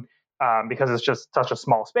alone, because it's just such a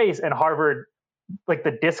small space. And Harvard, like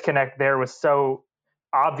the disconnect there was so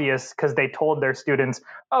obvious because they told their students,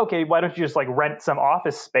 okay, why don't you just like rent some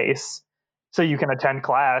office space so you can attend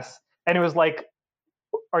class? And it was like,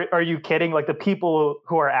 are you kidding? Like, the people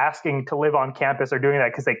who are asking to live on campus are doing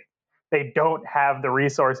that because they don't have the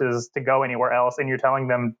resources to go anywhere else, and you're telling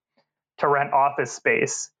them to rent office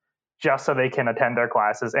space just so they can attend their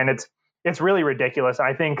classes. And it's really ridiculous. And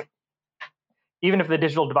I think even if the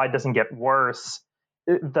digital divide doesn't get worse,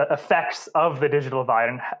 the effects of the digital divide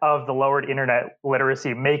and of the lowered internet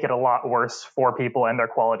literacy make it a lot worse for people and their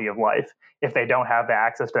quality of life if they don't have the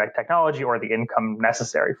access to that technology or the income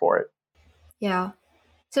necessary for it. Yeah.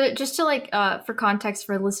 So just to like for context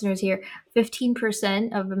for listeners here,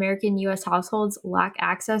 15% of American US households lack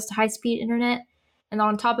access to high-speed internet. And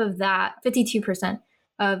on top of that, 52%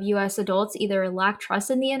 of US adults either lack trust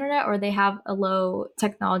in the internet or they have a low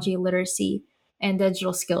technology literacy and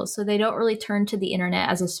digital skills. So they don't really turn to the internet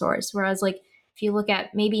as a source. Whereas like if you look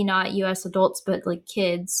at maybe not US adults, but like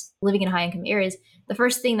kids living in high income areas, the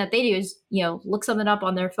first thing that they do is, look something up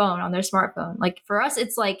on their phone, on their smartphone. Like for us,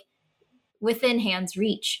 it's like within hand's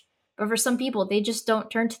reach. But for some people, they just don't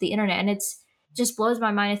turn to the internet. And it's just blows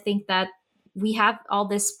my mind to think that we have all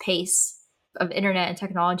this pace of internet and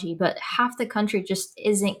technology, but half the country just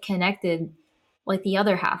isn't connected like the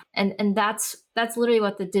other half. And that's literally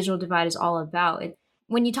what the digital divide is all about.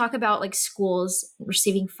 When you talk about like schools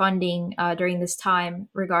receiving funding during this time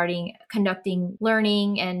regarding conducting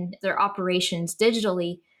learning and their operations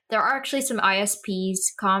digitally, there are actually some ISPs.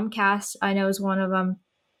 Comcast, I know, is one of them,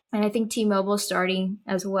 and I think T-Mobile is starting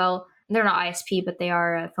as well. They're not ISP, but they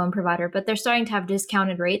are a phone provider. But they're starting to have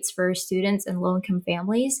discounted rates for students and low-income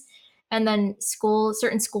families. And then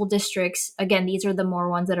certain school districts, again, these are the more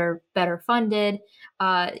ones that are better funded.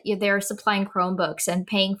 They're supplying Chromebooks and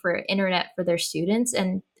paying for internet for their students.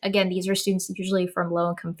 And again, these are students usually from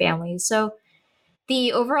low-income families. So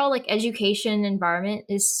the overall like education environment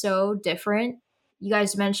is so different. You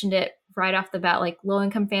guys mentioned it right off the bat, like low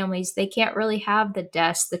income families, they can't really have the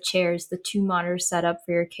desks, the chairs, the two monitors set up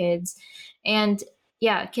for your kids. And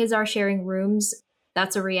yeah, kids are sharing rooms.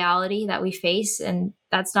 That's a reality that we face. And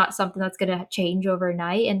that's not something that's going to change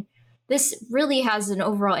overnight. And this really has an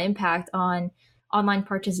overall impact on online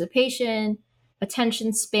participation,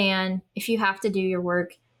 attention span. If you have to do your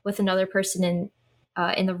work with another person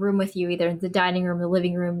in the room with you, either in the dining room, the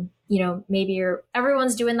living room, maybe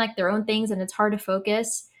everyone's doing like their own things and it's hard to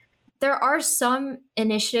focus. There are some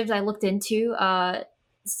initiatives I looked into.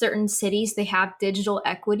 Certain cities, they have digital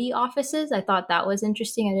equity offices. I thought that was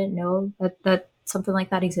interesting. I didn't know that something like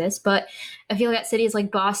that exists. But if you look at cities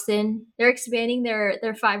like Boston, they're expanding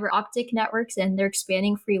their fiber optic networks and they're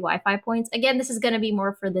expanding free Wi-Fi points. Again, this is going to be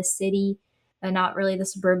more for the city and not really the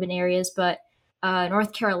suburban areas. But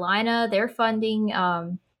North Carolina, they're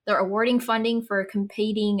awarding funding for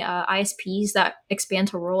competing ISPs that expand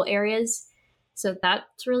to rural areas. So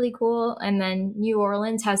that's really cool. And then New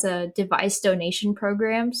Orleans has a device donation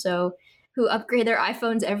program. So who upgrade their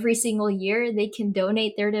iPhones every single year, they can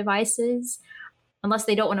donate their devices. Unless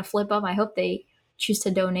they don't want to flip them, I hope they choose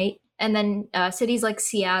to donate. And then cities like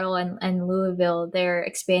Seattle and Louisville, they're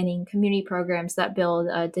expanding community programs that build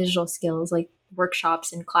digital skills, like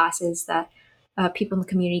workshops and classes that people in the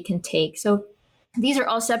community can take. So these are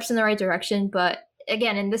all steps in the right direction. But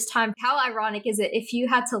again, in this time, how ironic is it if you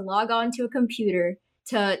had to log on to a computer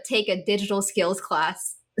to take a digital skills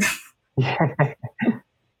class?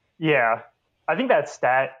 Yeah. I think that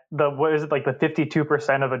stat, what is it, like the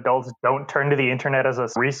 52% of adults don't turn to the internet as a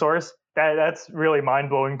resource? That's really mind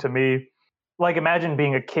blowing to me. Like, imagine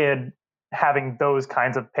being a kid having those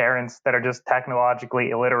kinds of parents that are just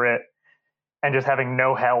technologically illiterate and just having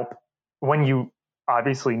no help when you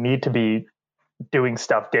obviously need to be doing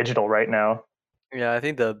stuff digital right now. Yeah, I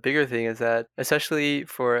think the bigger thing is that, especially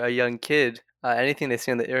for a young kid, anything they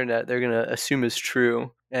see on the internet, they're gonna assume is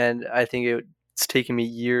true. And I think it's taken me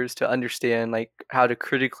years to understand like how to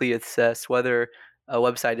critically assess whether a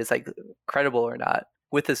website is like credible or not.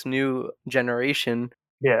 With this new generation,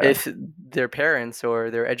 Yeah. if their parents or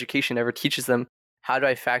their education ever teaches them, how do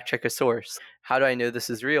I fact check a source? How do I know this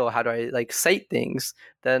is real? How do I like cite things?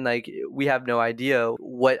 Then like we have no idea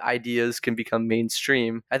what ideas can become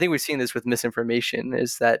mainstream. I think we've seen this with misinformation,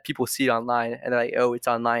 is that people see it online and they're like, oh, it's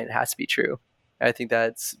online, it has to be true. And I think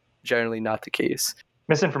that's generally not the case.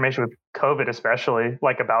 Misinformation with COVID, especially,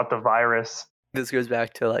 like about the virus. This goes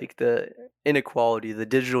back to like the inequality, the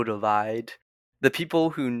digital divide. The people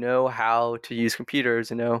who know how to use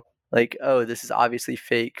computers and know like, oh, this is obviously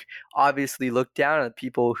fake, obviously look down at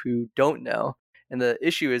people who don't know. And the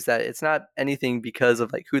issue is that it's not anything because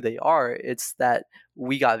of like who they are. It's that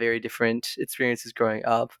we got very different experiences growing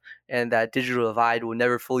up, and that digital divide will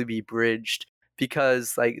never fully be bridged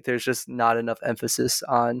because like there's just not enough emphasis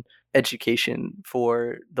on education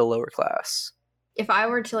for the lower class. If I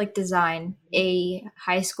were to like design a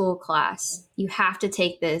high school class, you have to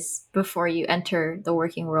take this before you enter the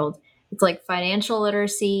working world. It's like financial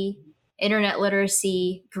literacy, internet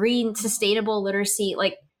literacy, green sustainable literacy.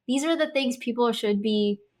 Like these are the things people should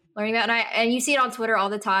be learning about. And you see it on Twitter all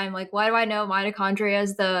the time. Like, why do I know mitochondria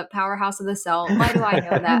is the powerhouse of the cell? Why do I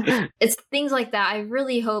know that? It's things like that. I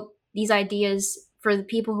really hope these ideas for the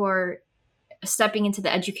people who are stepping into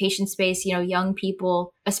the education space, you know, young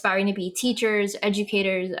people aspiring to be teachers,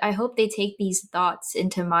 educators, I hope they take these thoughts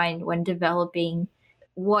into mind when developing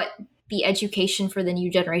what the education for the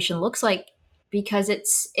new generation looks like, because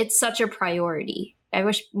it's such a priority. I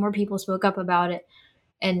wish more people spoke up about it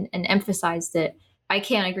and emphasized it. I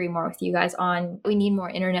can't agree more with you guys on we need more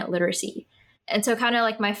internet literacy. And so kind of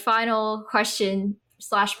like my final question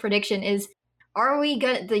 / prediction is, are we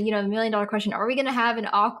going to, the $1,000,000 question, are we going to have an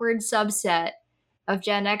awkward subset of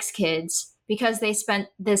Gen X kids because they spent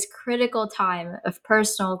this critical time of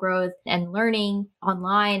personal growth and learning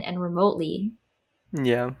online and remotely?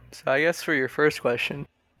 Yeah. So I guess for your first question,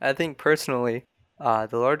 I think personally, the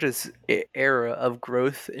largest era of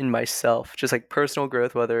growth in myself, just like personal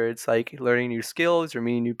growth, whether it's like learning new skills or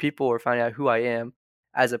meeting new people or finding out who I am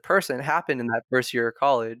as a person, happened in that first year of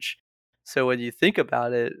college. So when you think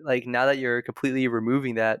about it, like now that you're completely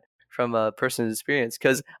removing that from a person's experience,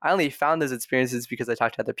 because I only found those experiences because I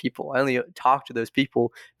talked to other people. I only talked to those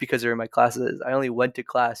people because they're in my classes. I only went to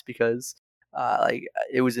class because like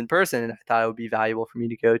it was in person and I thought it would be valuable for me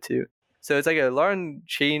to go to. So it's like a long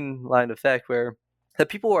chain line effect where the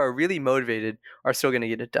people who are really motivated are still going to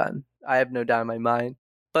get it done. I have no doubt in my mind.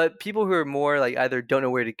 But people who are more like either don't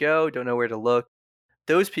know where to go, don't know where to look,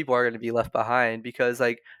 those people are going to be left behind because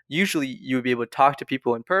like usually you would be able to talk to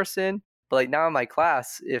people in person. But like now in my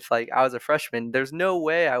class, if like I was a freshman, there's no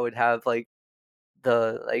way I would have like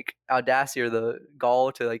the like audacity or the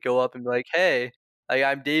gall to like go up and be like, "Hey, like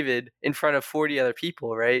I'm David," in front of 40 other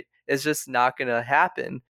people, right? It's just not gonna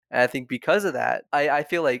happen. And I think because of that, I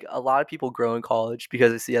feel like a lot of people grow in college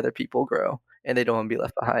because they see other people grow and they don't want to be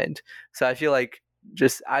left behind. So I feel like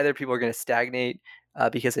just either people are gonna stagnate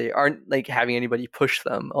because they aren't like having anybody push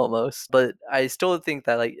them almost. But I still think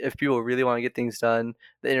that like if people really want to get things done,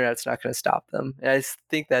 the internet's not going to stop them. And I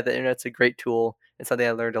think that the internet's a great tool and something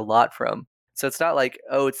I learned a lot from. So it's not like,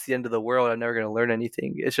 oh, it's the end of the world, I'm never going to learn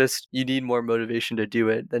anything. It's just you need more motivation to do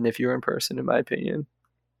it than if you're in person, in my opinion.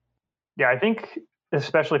 Yeah, I think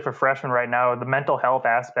especially for freshmen right now, the mental health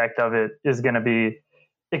aspect of it is going to be,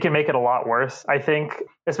 it can make it a lot worse. I think,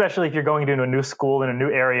 especially if you're going to a new school in a new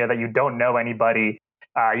area that you don't know anybody,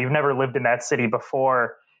 you've never lived in that city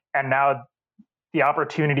before, and now the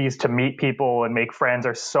opportunities to meet people and make friends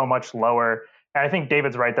are so much lower. And I think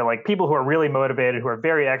David's right that like people who are really motivated, who are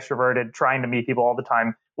very extroverted, trying to meet people all the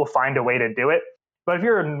time, will find a way to do it. But if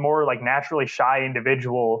you're a more like naturally shy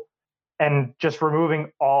individual and just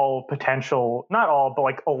removing all potential, not all, but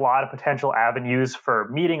like a lot of potential avenues for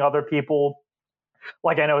meeting other people,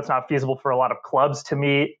 like I know it's not feasible for a lot of clubs to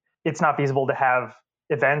meet. It's not feasible to have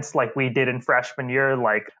events like we did in freshman year,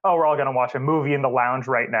 like, oh, we're all going to watch a movie in the lounge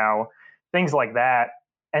right now, things like that.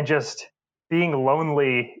 And just being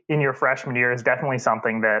lonely in your freshman year is definitely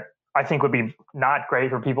something that I think would be not great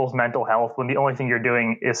for people's mental health when the only thing you're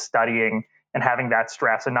doing is studying and having that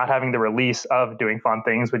stress and not having the release of doing fun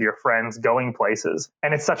things with your friends, going places.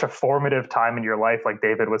 And it's such a formative time in your life, like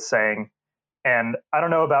David was saying. And I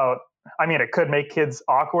don't know about, I mean, it could make kids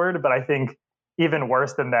awkward, but I think even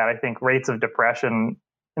worse than that, I think rates of depression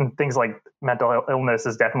and things like mental illness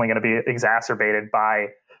is definitely going to be exacerbated by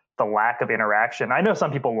the lack of interaction. I know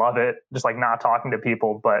some people love it, just like not talking to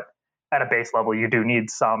people, but at a base level, you do need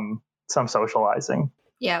some socializing.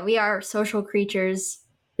 Yeah, we are social creatures.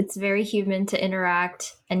 It's very human to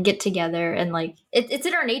interact and get together, and like it's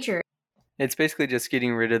in our nature. It's basically just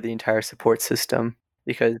getting rid of the entire support system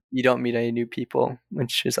because you don't meet any new people,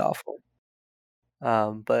 which is awful.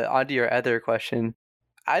 But onto your other question,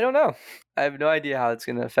 I don't know. I have no idea how it's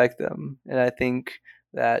going to affect them. And I think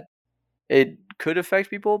that it could affect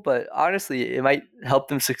people, but honestly, it might help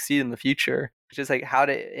them succeed in the future. Just like how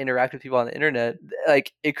to interact with people on the internet,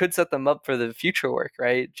 like it could set them up for the future work,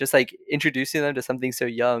 right? Just like introducing them to something so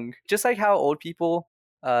young, just like how old people,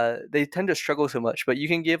 they tend to struggle so much, but you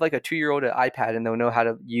can give like a 2-year-old an iPad and they'll know how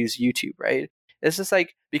to use YouTube, right? It's just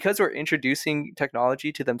like because we're introducing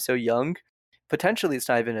technology to them so young, potentially it's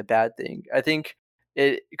not even a bad thing. I think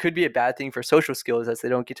it could be a bad thing for social skills as they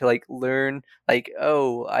don't get to like learn like,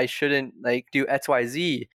 oh, I shouldn't like do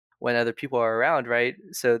XYZ when other people are around, right?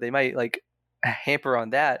 So they might like hamper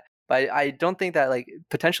on that. But I don't think that like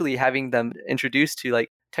potentially having them introduced to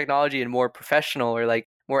like technology in more professional or like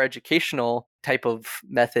more educational type of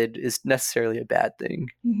method is necessarily a bad thing.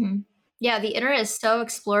 Mm-hmm. Yeah, the internet is so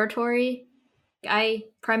exploratory. I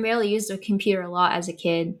primarily used a computer a lot as a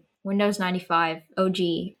kid. Windows 95, OG.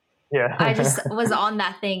 Yeah. I just was on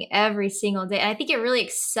that thing every single day. And I think it really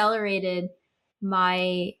accelerated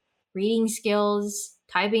my reading skills,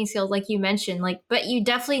 typing skills, like you mentioned. Like, but you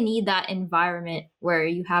definitely need that environment where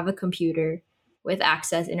you have a computer with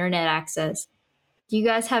access, internet access. Do you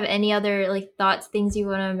guys have any other like thoughts, things you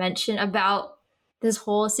want to mention about this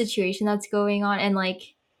whole situation that's going on, and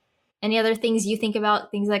like any other things you think about,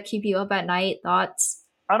 things that keep you up at night, thoughts?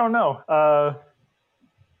 I don't know.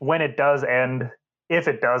 When it does end, if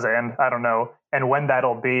it does end, I don't know. And when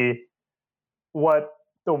that'll be, what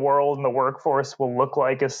the world and the workforce will look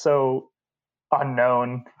like is so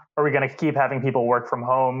unknown. Are we going to keep having people work from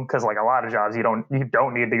home? Because like a lot of jobs, you don't need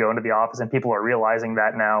to go into the office, and people are realizing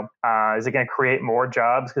that now. Is it going to create more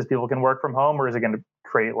jobs because people can work from home, or is it going to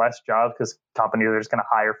create less jobs because companies are just going to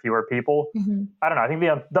hire fewer people? Mm-hmm. I don't know. I think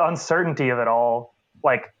the uncertainty of it all.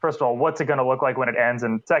 Like, first of all, what's it going to look like when it ends,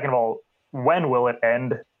 and second of all, when will it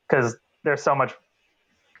end? Because there's so much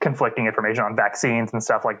conflicting information on vaccines and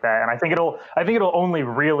stuff like that. And I think it'll only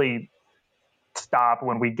really stop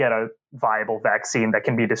when we get a viable vaccine that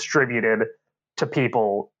can be distributed to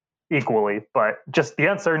people equally. But just the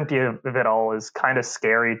uncertainty of it all is kind of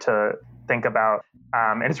scary to think about.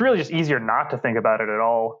 And it's really just easier not to think about it at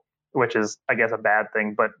all, which is, I guess, a bad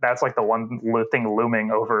thing. But that's like the one thing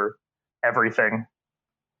looming over everything.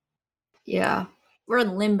 Yeah. We're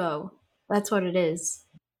in limbo. That's what it is.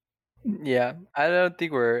 Yeah, I don't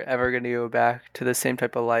think we're ever going to go back to the same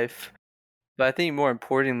type of life. But I think more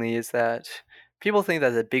importantly is that people think that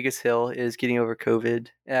the biggest hill is getting over COVID.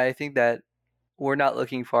 And I think that we're not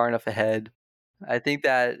looking far enough ahead. I think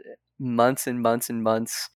that months and months and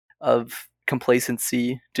months of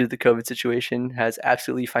complacency due to the COVID situation has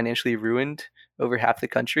absolutely financially ruined over half the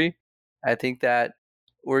country. I think that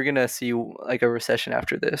we're going to see like a recession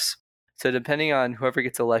after this. So depending on whoever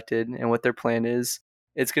gets elected and what their plan is,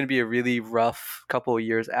 it's going to be a really rough couple of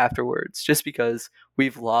years afterwards just because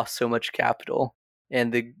we've lost so much capital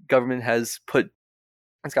and the government has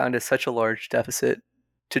gotten to such a large deficit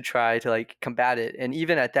to try to like combat it. And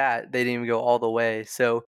even at that, they didn't even go all the way.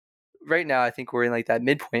 So right now, I think we're in like that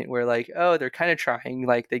midpoint where like, oh, they're kind of trying,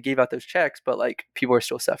 like they gave out those checks, but like people are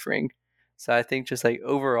still suffering. So I think just like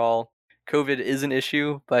overall, COVID is an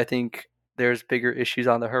issue, but I think there's bigger issues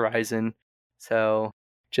on the horizon. So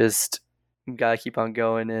just gotta keep on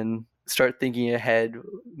going and start thinking ahead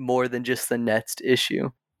more than just the next issue.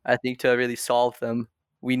 I think to really solve them,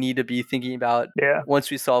 we need to be thinking about Yeah. once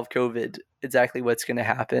we solve COVID, exactly what's going to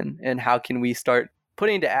happen and how can we start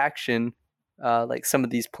putting into action like some of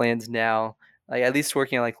these plans now, like at least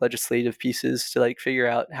working on like legislative pieces to like figure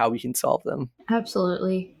out how we can solve them.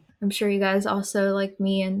 Absolutely. I'm sure you guys also, like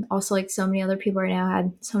me and also like so many other people right now,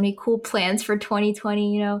 had so many cool plans for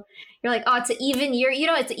 2020. You're like, oh, it's an even year.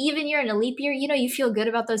 It's an even year and a leap year. You feel good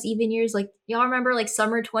about those even years. Like, y'all remember like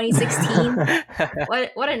summer 2016?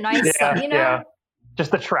 What a nice, Yeah.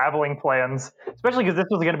 Just the traveling plans, especially because this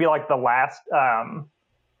was going to be like the last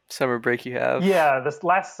summer break you have. Yeah, this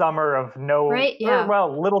last summer of Right? Yeah.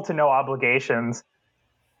 little to no obligations,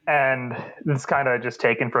 and it's kind of just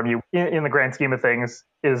taken from you in the grand scheme of things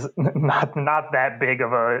is not that big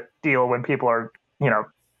of a deal when people are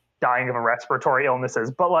dying of a respiratory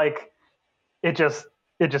illnesses, but like it just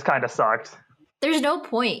kind of sucked. There's no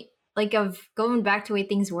point like of going back to the way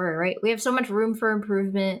things were, right? We have so much room for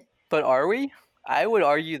improvement. But are we? I would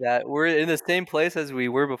argue that we're in the same place as we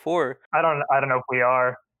were before. I don't know if we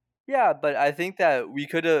are. Yeah, but I think that we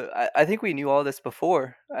could have. I think we knew all this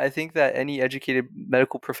before. I think that any educated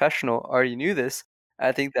medical professional already knew this.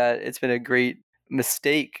 I think that it's been a great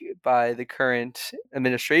mistake by the current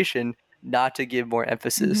administration not to give more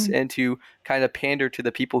emphasis and to kind of pander to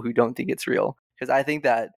the people who don't think it's real. Because I think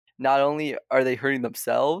that not only are they hurting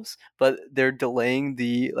themselves, but they're delaying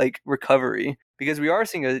the recovery, because we are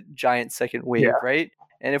seeing a giant second wave, Yeah. right?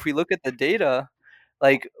 And if we look at the data,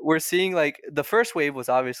 we're seeing the first wave was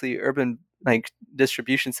obviously urban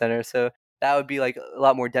distribution center, so that would be a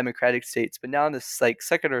lot more democratic states. But now in this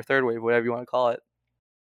second or third wave, whatever you want to call it,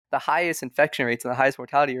 the highest infection rates and the highest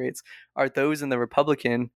mortality rates are those in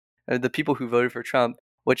the the people who voted for Trump,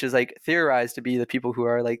 which is theorized to be the people who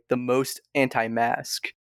are the most anti-mask.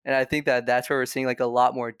 And I think that that's where we're seeing a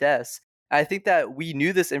lot more deaths. I think that we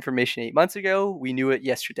knew this information 8 months ago. We knew it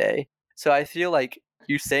yesterday. So I feel like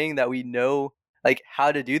you saying that we know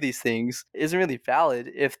how to do these things isn't really valid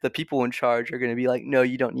if the people in charge are going to be no,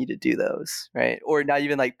 you don't need to do those, right? Or not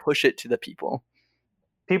even push it to the people.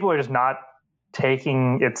 People are just not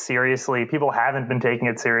taking it seriously. People haven't been taking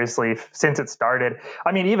it seriously since it started.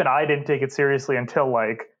 I mean, even I didn't take it seriously until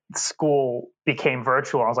school became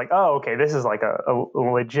virtual. I was like, oh, okay, this is a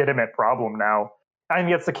legitimate problem now. I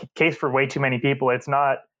think that's the case for way too many people. It's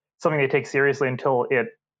not something they take seriously until it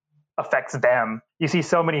affects them. You see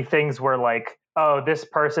so many things where oh, this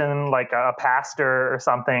person, a pastor or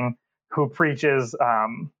something who preaches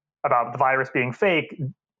about the virus being fake,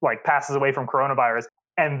 passes away from coronavirus.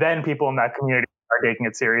 And then people in that community are taking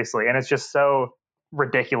it seriously. And it's just so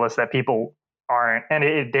ridiculous that people aren't.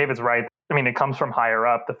 And David's right. I mean, it comes from higher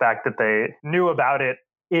up, the fact that they knew about it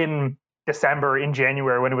in December, in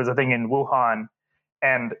January, when it was a thing in Wuhan.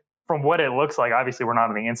 And from what it looks like, obviously we're not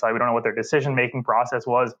on the inside. We don't know what their decision-making process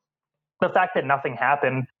was. The fact that nothing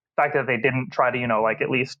happened, the fact that they didn't try to, at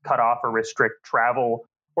least cut off or restrict travel,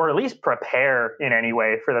 or at least prepare in any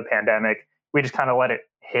way for the pandemic, we just kind of let it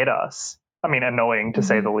hit us. I mean, annoying to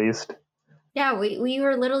say the least. Yeah, we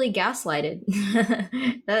were literally gaslighted.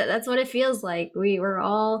 That's what it feels like. We were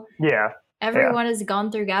all... Yeah. Everyone has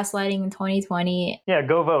gone through gaslighting in 2020. Yeah,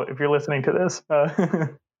 go vote if you're listening to this.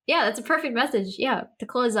 Yeah, that's a perfect message. Yeah, to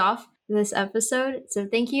close off this episode. So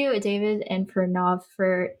thank you, David and Pranav,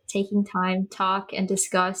 for taking time, talk, and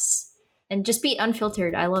discuss, and just be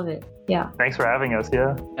unfiltered. I love it. Yeah. Thanks for having us.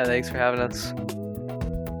 Yeah. Yeah, thanks for having us.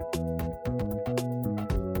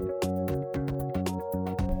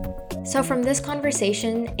 So from this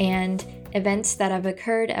conversation and events that have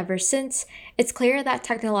occurred ever since, it's clear that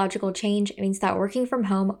technological change means that working from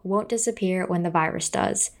home won't disappear when the virus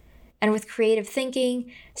does. And with creative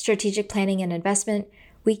thinking, strategic planning, and investment,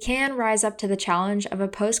 we can rise up to the challenge of a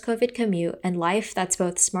post-COVID commute and life that's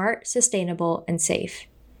both smart, sustainable, and safe.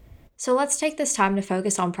 So let's take this time to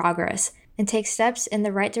focus on progress and take steps in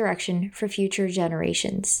the right direction for future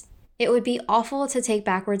generations. It would be awful to take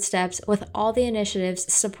backward steps with all the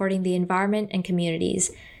initiatives supporting the environment and communities,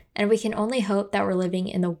 and we can only hope that we're living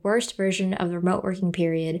in the worst version of the remote working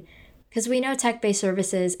period, because we know tech-based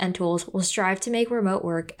services and tools will strive to make remote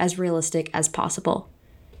work as realistic as possible.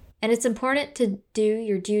 And it's important to do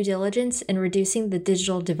your due diligence in reducing the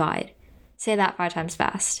digital divide. Say that 5 times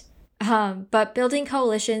fast. But building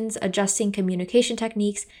coalitions, adjusting communication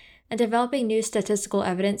techniques, and developing new statistical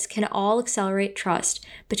evidence can all accelerate trust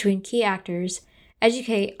between key actors,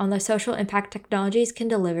 educate on the social impact technologies can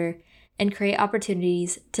deliver, and create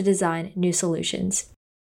opportunities to design new solutions.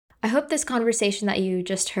 I hope this conversation that you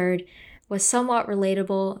just heard was somewhat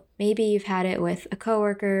relatable. Maybe you've had it with a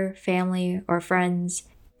coworker, family, or friends,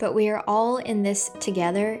 but we are all in this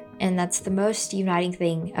together, and that's the most uniting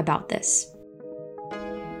thing about this.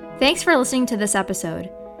 Thanks for listening to this episode.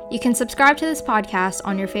 You can subscribe to this podcast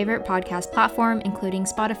on your favorite podcast platform, including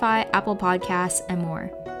Spotify, Apple Podcasts, and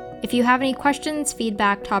more. If you have any questions,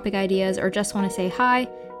 feedback, topic ideas, or just want to say hi,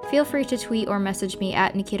 feel free to tweet or message me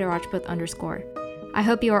at @NikitaRajput_. I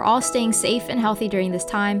hope you are all staying safe and healthy during this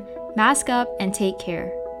time. Mask up and take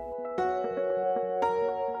care.